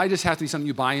 A lie just has to be something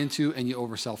you buy into and you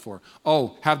oversell for.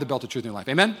 Oh, have the belt of truth in your life.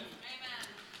 Amen?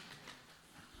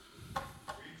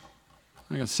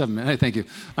 I got 7 minutes. Hey, thank you.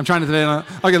 I'm trying to,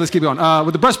 okay, let's keep going.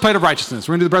 With the breastplate of righteousness.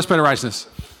 We're going to do the breastplate of righteousness.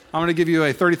 I'm going to give you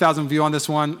a 30,000 view on this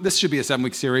one. This should be a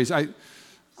 7-week series. I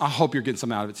hope you're getting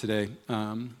something out of it today.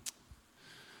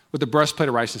 With the breastplate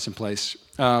of righteousness in place.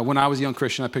 When I was a young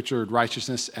Christian, I pictured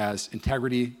righteousness as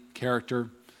integrity, character,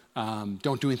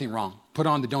 don't do anything wrong. Put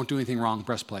on the don't do anything wrong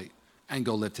breastplate and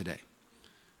go live today.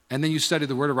 And then you study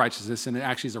the word of righteousness, and it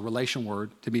actually is a relation word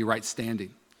to be right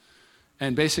standing.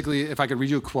 And basically, if I could read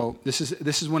you a quote, this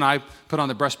is when I put on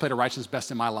the breastplate of righteousness best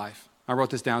in my life. I wrote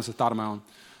this down as a thought of my own.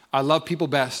 I love people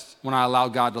best when I allow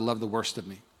God to love the worst of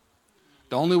me.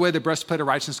 The only way the breastplate of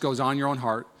righteousness goes on your own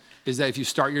heart is that if you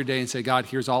start your day and say, God,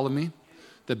 here's all of me,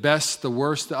 the best, the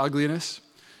worst, the ugliness,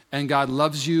 and God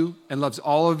loves you and loves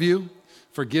all of you,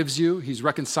 forgives you. He's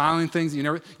reconciling things.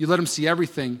 You let him see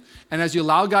everything. And as you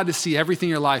allow God to see everything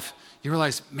in your life, you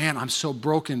realize, man, I'm so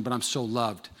broken, but I'm so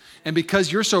loved. And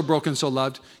because you're so broken, so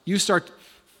loved, you start,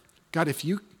 God, if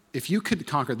you could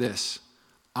conquer this,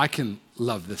 I can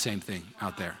love the same thing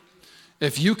out there.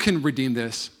 If you can redeem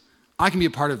this, I can be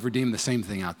a part of redeeming the same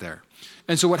thing out there.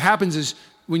 And so what happens is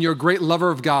when you're a great lover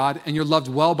of God and you're loved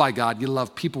well by God, you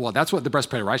love people well. That's what the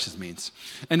breastplate of righteousness means.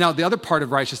 And now the other part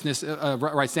of righteousness,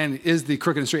 right standing, is the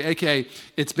crooked and straight, aka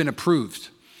it's been approved.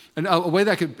 And a way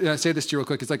that I could say this to you real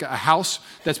quick is like a house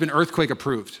that's been earthquake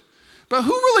approved. But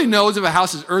who really knows if a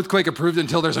house is earthquake approved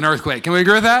until there's an earthquake? Can we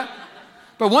agree with that?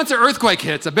 But once an earthquake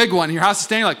hits, a big one, and your house is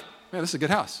standing, like, man, this is a good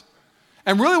house.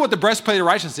 And really what the breastplate of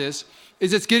righteousness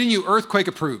is it's getting you earthquake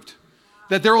approved.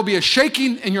 That there will be a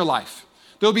shaking in your life.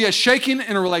 There'll be a shaking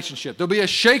in a relationship. There'll be a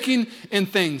shaking in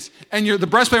things. And the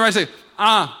breastplate of righteousness say,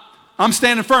 I'm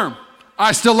standing firm.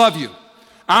 I still love you.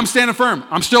 I'm standing firm.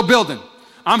 I'm still building.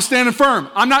 I'm standing firm.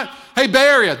 I'm not, hey, Bay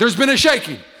Area, there's been a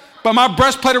shaking. But my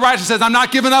breastplate of righteousness says, I'm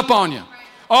not giving up on you.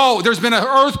 Oh, there's been an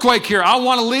earthquake here. I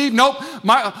want to leave. Nope.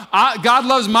 God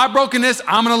loves my brokenness.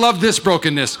 I'm going to love this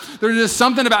brokenness. There's just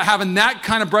something about having that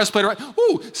kind of breastplate.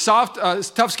 Ooh, soft,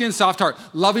 tough skin, soft heart.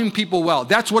 Loving people well.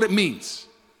 That's what it means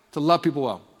to love people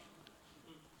well.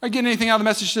 Are you getting anything out of the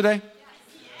message today?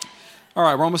 All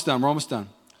right, we're almost done.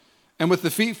 And with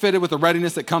the feet fitted with the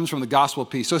readiness that comes from the gospel of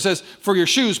peace. So it says, for your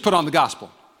shoes, put on the gospel.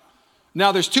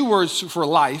 Now there's two words for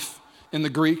life in the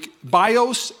Greek,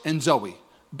 bios and zoe.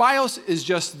 Bios is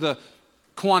just the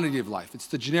quantity of life. It's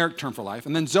the generic term for life.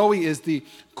 And then Zoe is the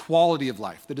quality of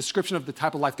life, the description of the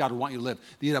type of life God would want you to live,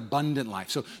 the abundant life.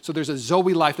 So there's a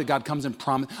Zoe life that God comes and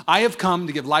promises. I have come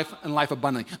to give life and life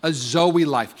abundantly, a Zoe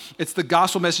life. It's the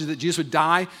gospel message that Jesus would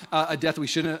die a death that we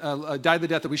shouldn't, die the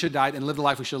death that we should have died and live the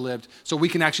life we should have lived so we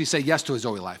can actually say yes to a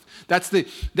Zoe life. That's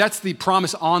the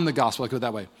promise on the gospel, I put it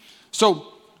that way. So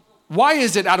why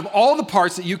is it out of all the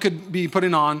parts that you could be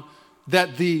putting on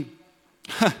that the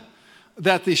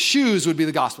shoes would be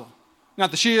the gospel?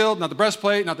 Not the shield, not the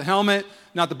breastplate, not the helmet,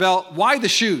 not the belt. Why the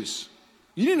shoes?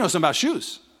 You need to know something about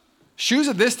shoes. Shoes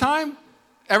at this time,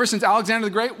 ever since Alexander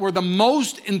the Great, were the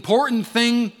most important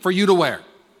thing for you to wear.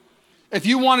 If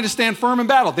you wanted to stand firm in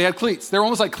battle, they had cleats. They're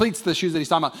almost like cleats, the shoes that he's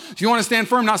talking about. If you want to stand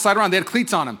firm, not slide around, they had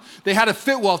cleats on them. They had to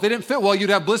fit well. If they didn't fit well, you'd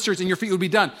have blisters and your feet would be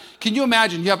done. Can you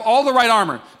imagine? You have all the right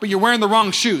armor, but you're wearing the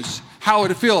wrong shoes. How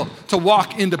would it feel to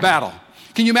walk into battle?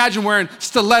 Can you imagine wearing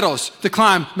stilettos to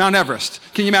climb Mount Everest?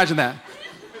 Can you imagine that?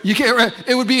 You can't.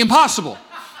 It would be impossible.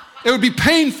 It would be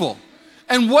painful.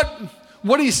 And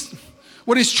what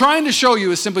he's trying to show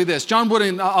you is simply this. John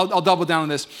Wooden, I'll double down on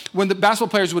this. When the basketball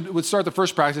players would start the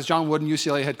first practice, John Wooden,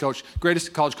 UCLA head coach,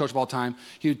 greatest college coach of all time,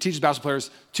 he would teach basketball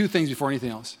players two things before anything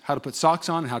else: how to put socks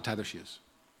on and how to tie their shoes.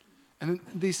 And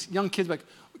these young kids were like,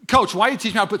 Coach, why do you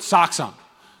teach me how to put socks on?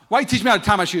 Why do you teach me how to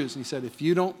tie my shoes? And he said, if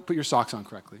you don't put your socks on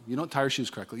correctly, you don't tie your shoes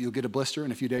correctly, you'll get a blister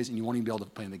in a few days and you won't even be able to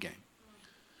play in the game.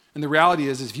 And the reality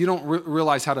is if you don't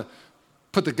realize how to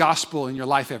put the gospel in your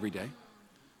life every day,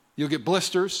 you'll get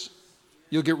blisters,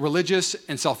 you'll get religious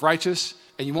and self-righteous,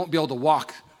 and you won't be able to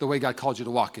walk the way God called you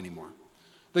to walk anymore.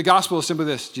 The gospel is simply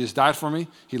this: Jesus died for me,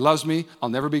 he loves me, I'll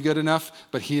never be good enough,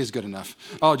 but he is good enough.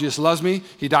 Oh, Jesus loves me,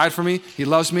 he died for me, he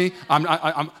loves me,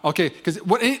 I'm okay, because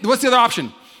what's the other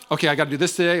option? Okay, I got to do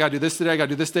this today, I got to do this today, I got to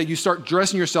do this today. You start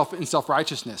dressing yourself in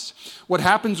self-righteousness. What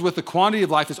happens with the quantity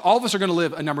of life is all of us are going to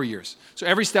live a number of years. So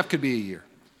every step could be a year.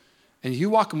 And you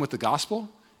walk in with the gospel,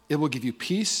 it will give you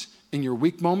peace in your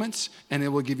weak moments, and it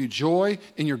will give you joy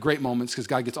in your great moments because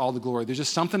God gets all the glory. There's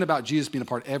just something about Jesus being a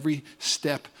part of every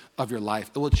step of your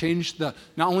life. It will change the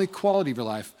not only quality of your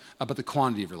life, but the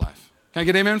quantity of your life. Can I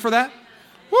get amen for that?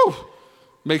 Woo!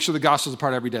 Make sure the gospel is a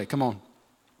part of every day. Come on.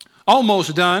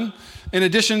 Almost done. In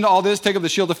addition to all this, take up the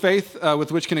shield of faith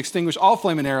with which can extinguish all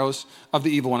flaming arrows of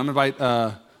the evil one. I'm going to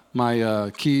invite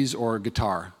my keys or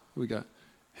guitar. Who we got?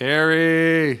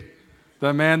 Harry,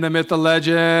 the man, the myth, the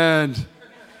legend.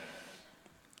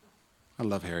 I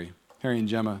love Harry. Harry and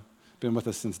Gemma been with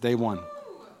us since day one.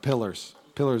 Pillars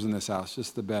in this house,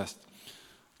 just the best.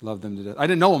 Love them to death. I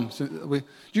didn't know them. Did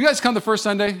you guys come the first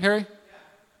Sunday, Harry?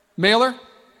 Mailer?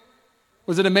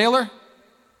 Was it a mailer?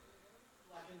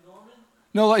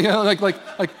 No, like,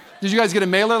 did you guys get a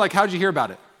mailer? Like, how did you hear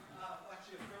about it?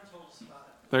 Actually, a friend told us about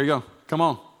it. There you go. Come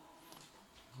on.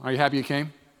 Are you happy you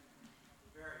came?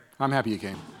 Very. I'm happy you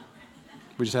came.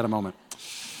 We just had a moment.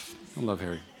 I love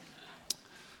Harry.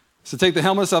 So take the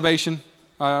helmet of salvation,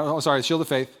 shield of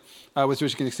faith, with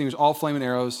which you can extinguish all flaming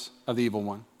arrows of the evil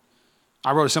one.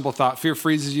 I wrote a simple thought. Fear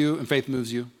freezes you and faith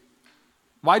moves you.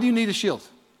 Why do you need a shield?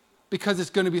 Because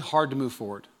it's going to be hard to move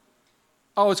forward.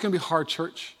 Oh, it's going to be hard,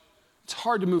 church. It's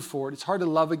hard to move forward. It's hard to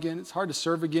love again. It's hard to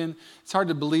serve again. It's hard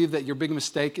to believe that your big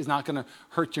mistake is not going to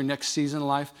hurt your next season of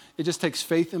life. It just takes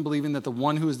faith in believing that the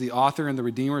one who is the author and the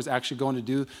redeemer is actually going to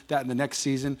do that in the next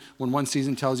season. When one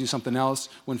season tells you something else,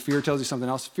 when fear tells you something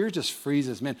else, fear just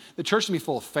freezes. Man, the church should be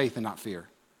full of faith and not fear.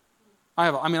 I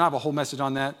have a whole message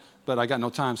on that, but I got no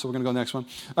time, so we're going to go next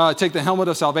one. Take the helmet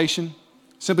of salvation.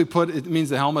 Simply put, it means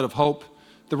the helmet of hope.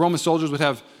 The Roman soldiers would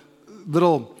have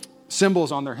little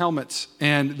symbols on their helmets,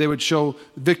 and they would show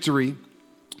victory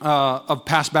of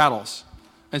past battles.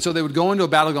 And so they would go into a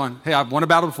battle going, hey, I've won a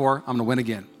battle before, I'm going to win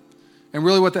again. And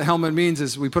really what the helmet means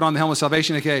is we put on the helmet of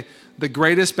salvation, okay, the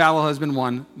greatest battle has been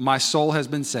won, my soul has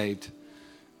been saved,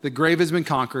 the grave has been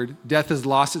conquered, death has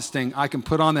lost its sting. I can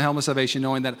put on the helmet of salvation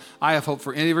knowing that I have hope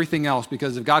for everything else,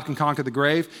 because if God can conquer the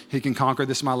grave, he can conquer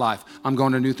this in my life. I'm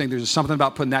going to a new thing. There's something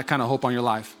about putting that kind of hope on your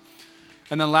life.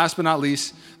 And then last but not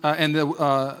least, and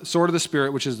the sword of the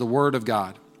Spirit, which is the word of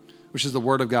God,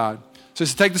 So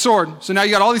it's to take the sword. So now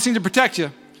you got all these things to protect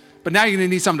you, but now you're going to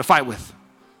need something to fight with,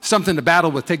 something to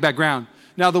battle with, take back ground.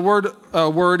 Now the word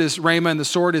is rhema, and the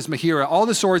sword is mahira. All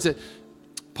the swords that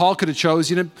Paul could have chose.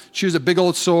 He didn't choose a big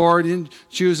old sword. He didn't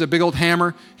choose a big old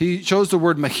hammer. He chose the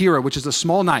word mahira, which is a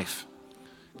small knife.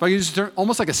 If I can use the term,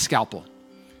 almost like a scalpel.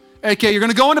 Okay, you're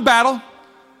going to go into battle,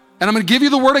 and I'm going to give you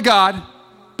the word of God,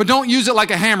 but don't use it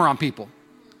like a hammer on people.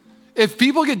 If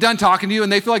people get done talking to you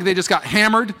and they feel like they just got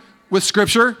hammered with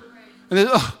scripture, and they,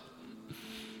 oh,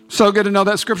 so good to know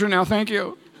that scripture now, thank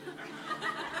you.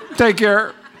 Take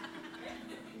care.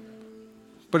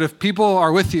 But if people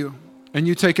are with you and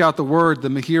you take out the word, the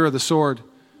mahira, the sword,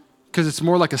 because it's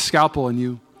more like a scalpel, and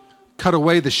you cut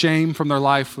away the shame from their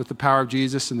life with the power of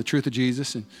Jesus and the truth of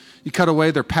Jesus, and you cut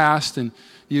away their past, and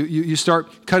you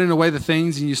start cutting away the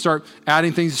things, and you start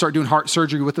adding things, you start doing heart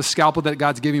surgery with the scalpel that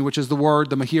God's giving, which is the word,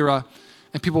 the mahira,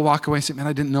 and people walk away and say, man,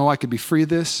 I didn't know I could be free of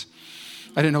this.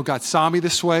 I didn't know God saw me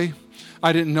this way.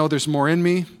 I didn't know there's more in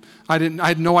me. I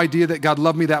had no idea that God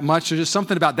loved me that much. There's just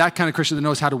something about that kind of Christian that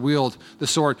knows how to wield the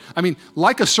sword. I mean,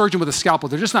 like a surgeon with a scalpel,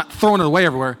 they're just not throwing it away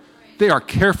everywhere. They are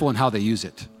careful in how they use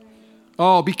it.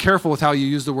 Oh, be careful with how you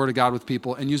use the word of God with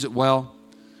people, and use it well.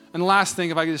 And the last thing,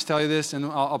 if I could just tell you this, and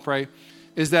I'll pray,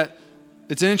 is that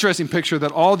it's an interesting picture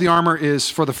that all the armor is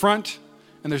for the front,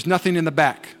 and there's nothing in the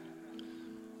back.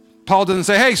 Paul doesn't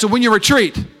say, hey, so when you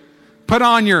retreat, put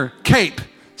on your cape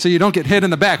so you don't get hit in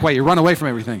the back while you run away from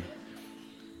everything.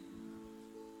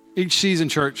 Each season,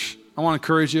 church, I want to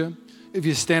encourage you. If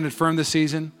you stand firm this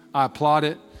season, I applaud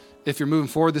it. If you're moving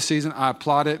forward this season, I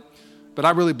applaud it. But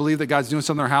I really believe that God's doing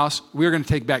something in our house. We're going to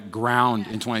take back ground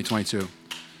in 2022.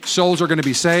 Souls are going to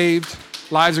be saved.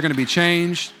 Lives are going to be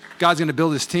changed. God's going to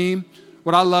build his team.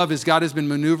 What I love is God has been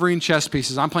maneuvering chess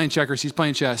pieces. I'm playing checkers. He's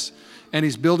playing chess. And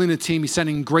he's building a team. He's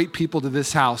sending great people to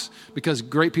this house because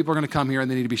great people are going to come here and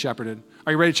they need to be shepherded.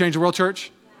 Are you ready to change the world, church?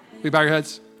 Will you bow your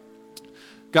heads?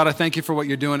 God, I thank you for what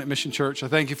you're doing at Mission Church. I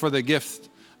thank you for the gift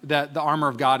that the armor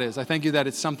of God is. I thank you that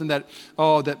it's something that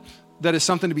is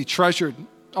something to be treasured.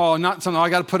 Oh, not something, I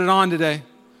got to put it on today.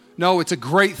 No, it's a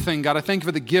great thing, God. I thank you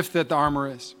for the gift that the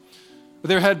armor is. With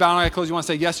every head bowed and eye closed, you want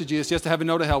to say yes to Jesus, yes to heaven,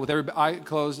 no to hell. With every eye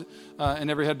closed and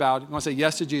every head bowed, you want to say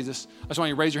yes to Jesus. I just want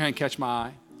you to raise your hand, catch my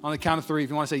eye. On the count of three, if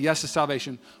you want to say yes to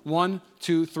salvation. 1,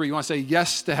 2, 3. You want to say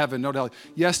yes to heaven, no to hell.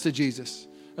 Yes to Jesus.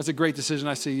 That's a great decision.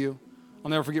 I see you. I'll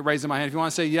never forget raising my hand. If you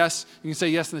want to say yes, you can say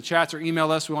yes in the chats or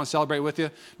email us. We want to celebrate with you.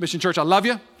 Mission Church, I love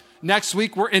you. Next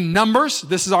week, we're in Numbers.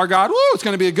 This is our God. Woo, it's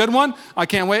going to be a good one. I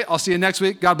can't wait. I'll see you next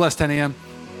week. God bless, 10 a.m.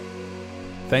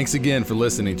 Thanks again for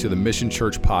listening to the Mission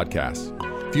Church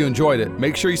podcast. If you enjoyed it,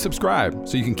 make sure you subscribe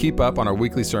so you can keep up on our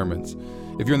weekly sermons.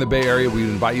 If you're in the Bay Area, we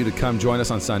invite you to come join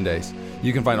us on Sundays.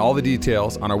 You can find all the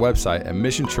details on our website at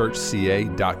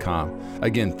missionchurchca.com.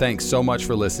 Again, thanks so much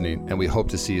for listening, and we hope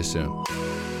to see you soon.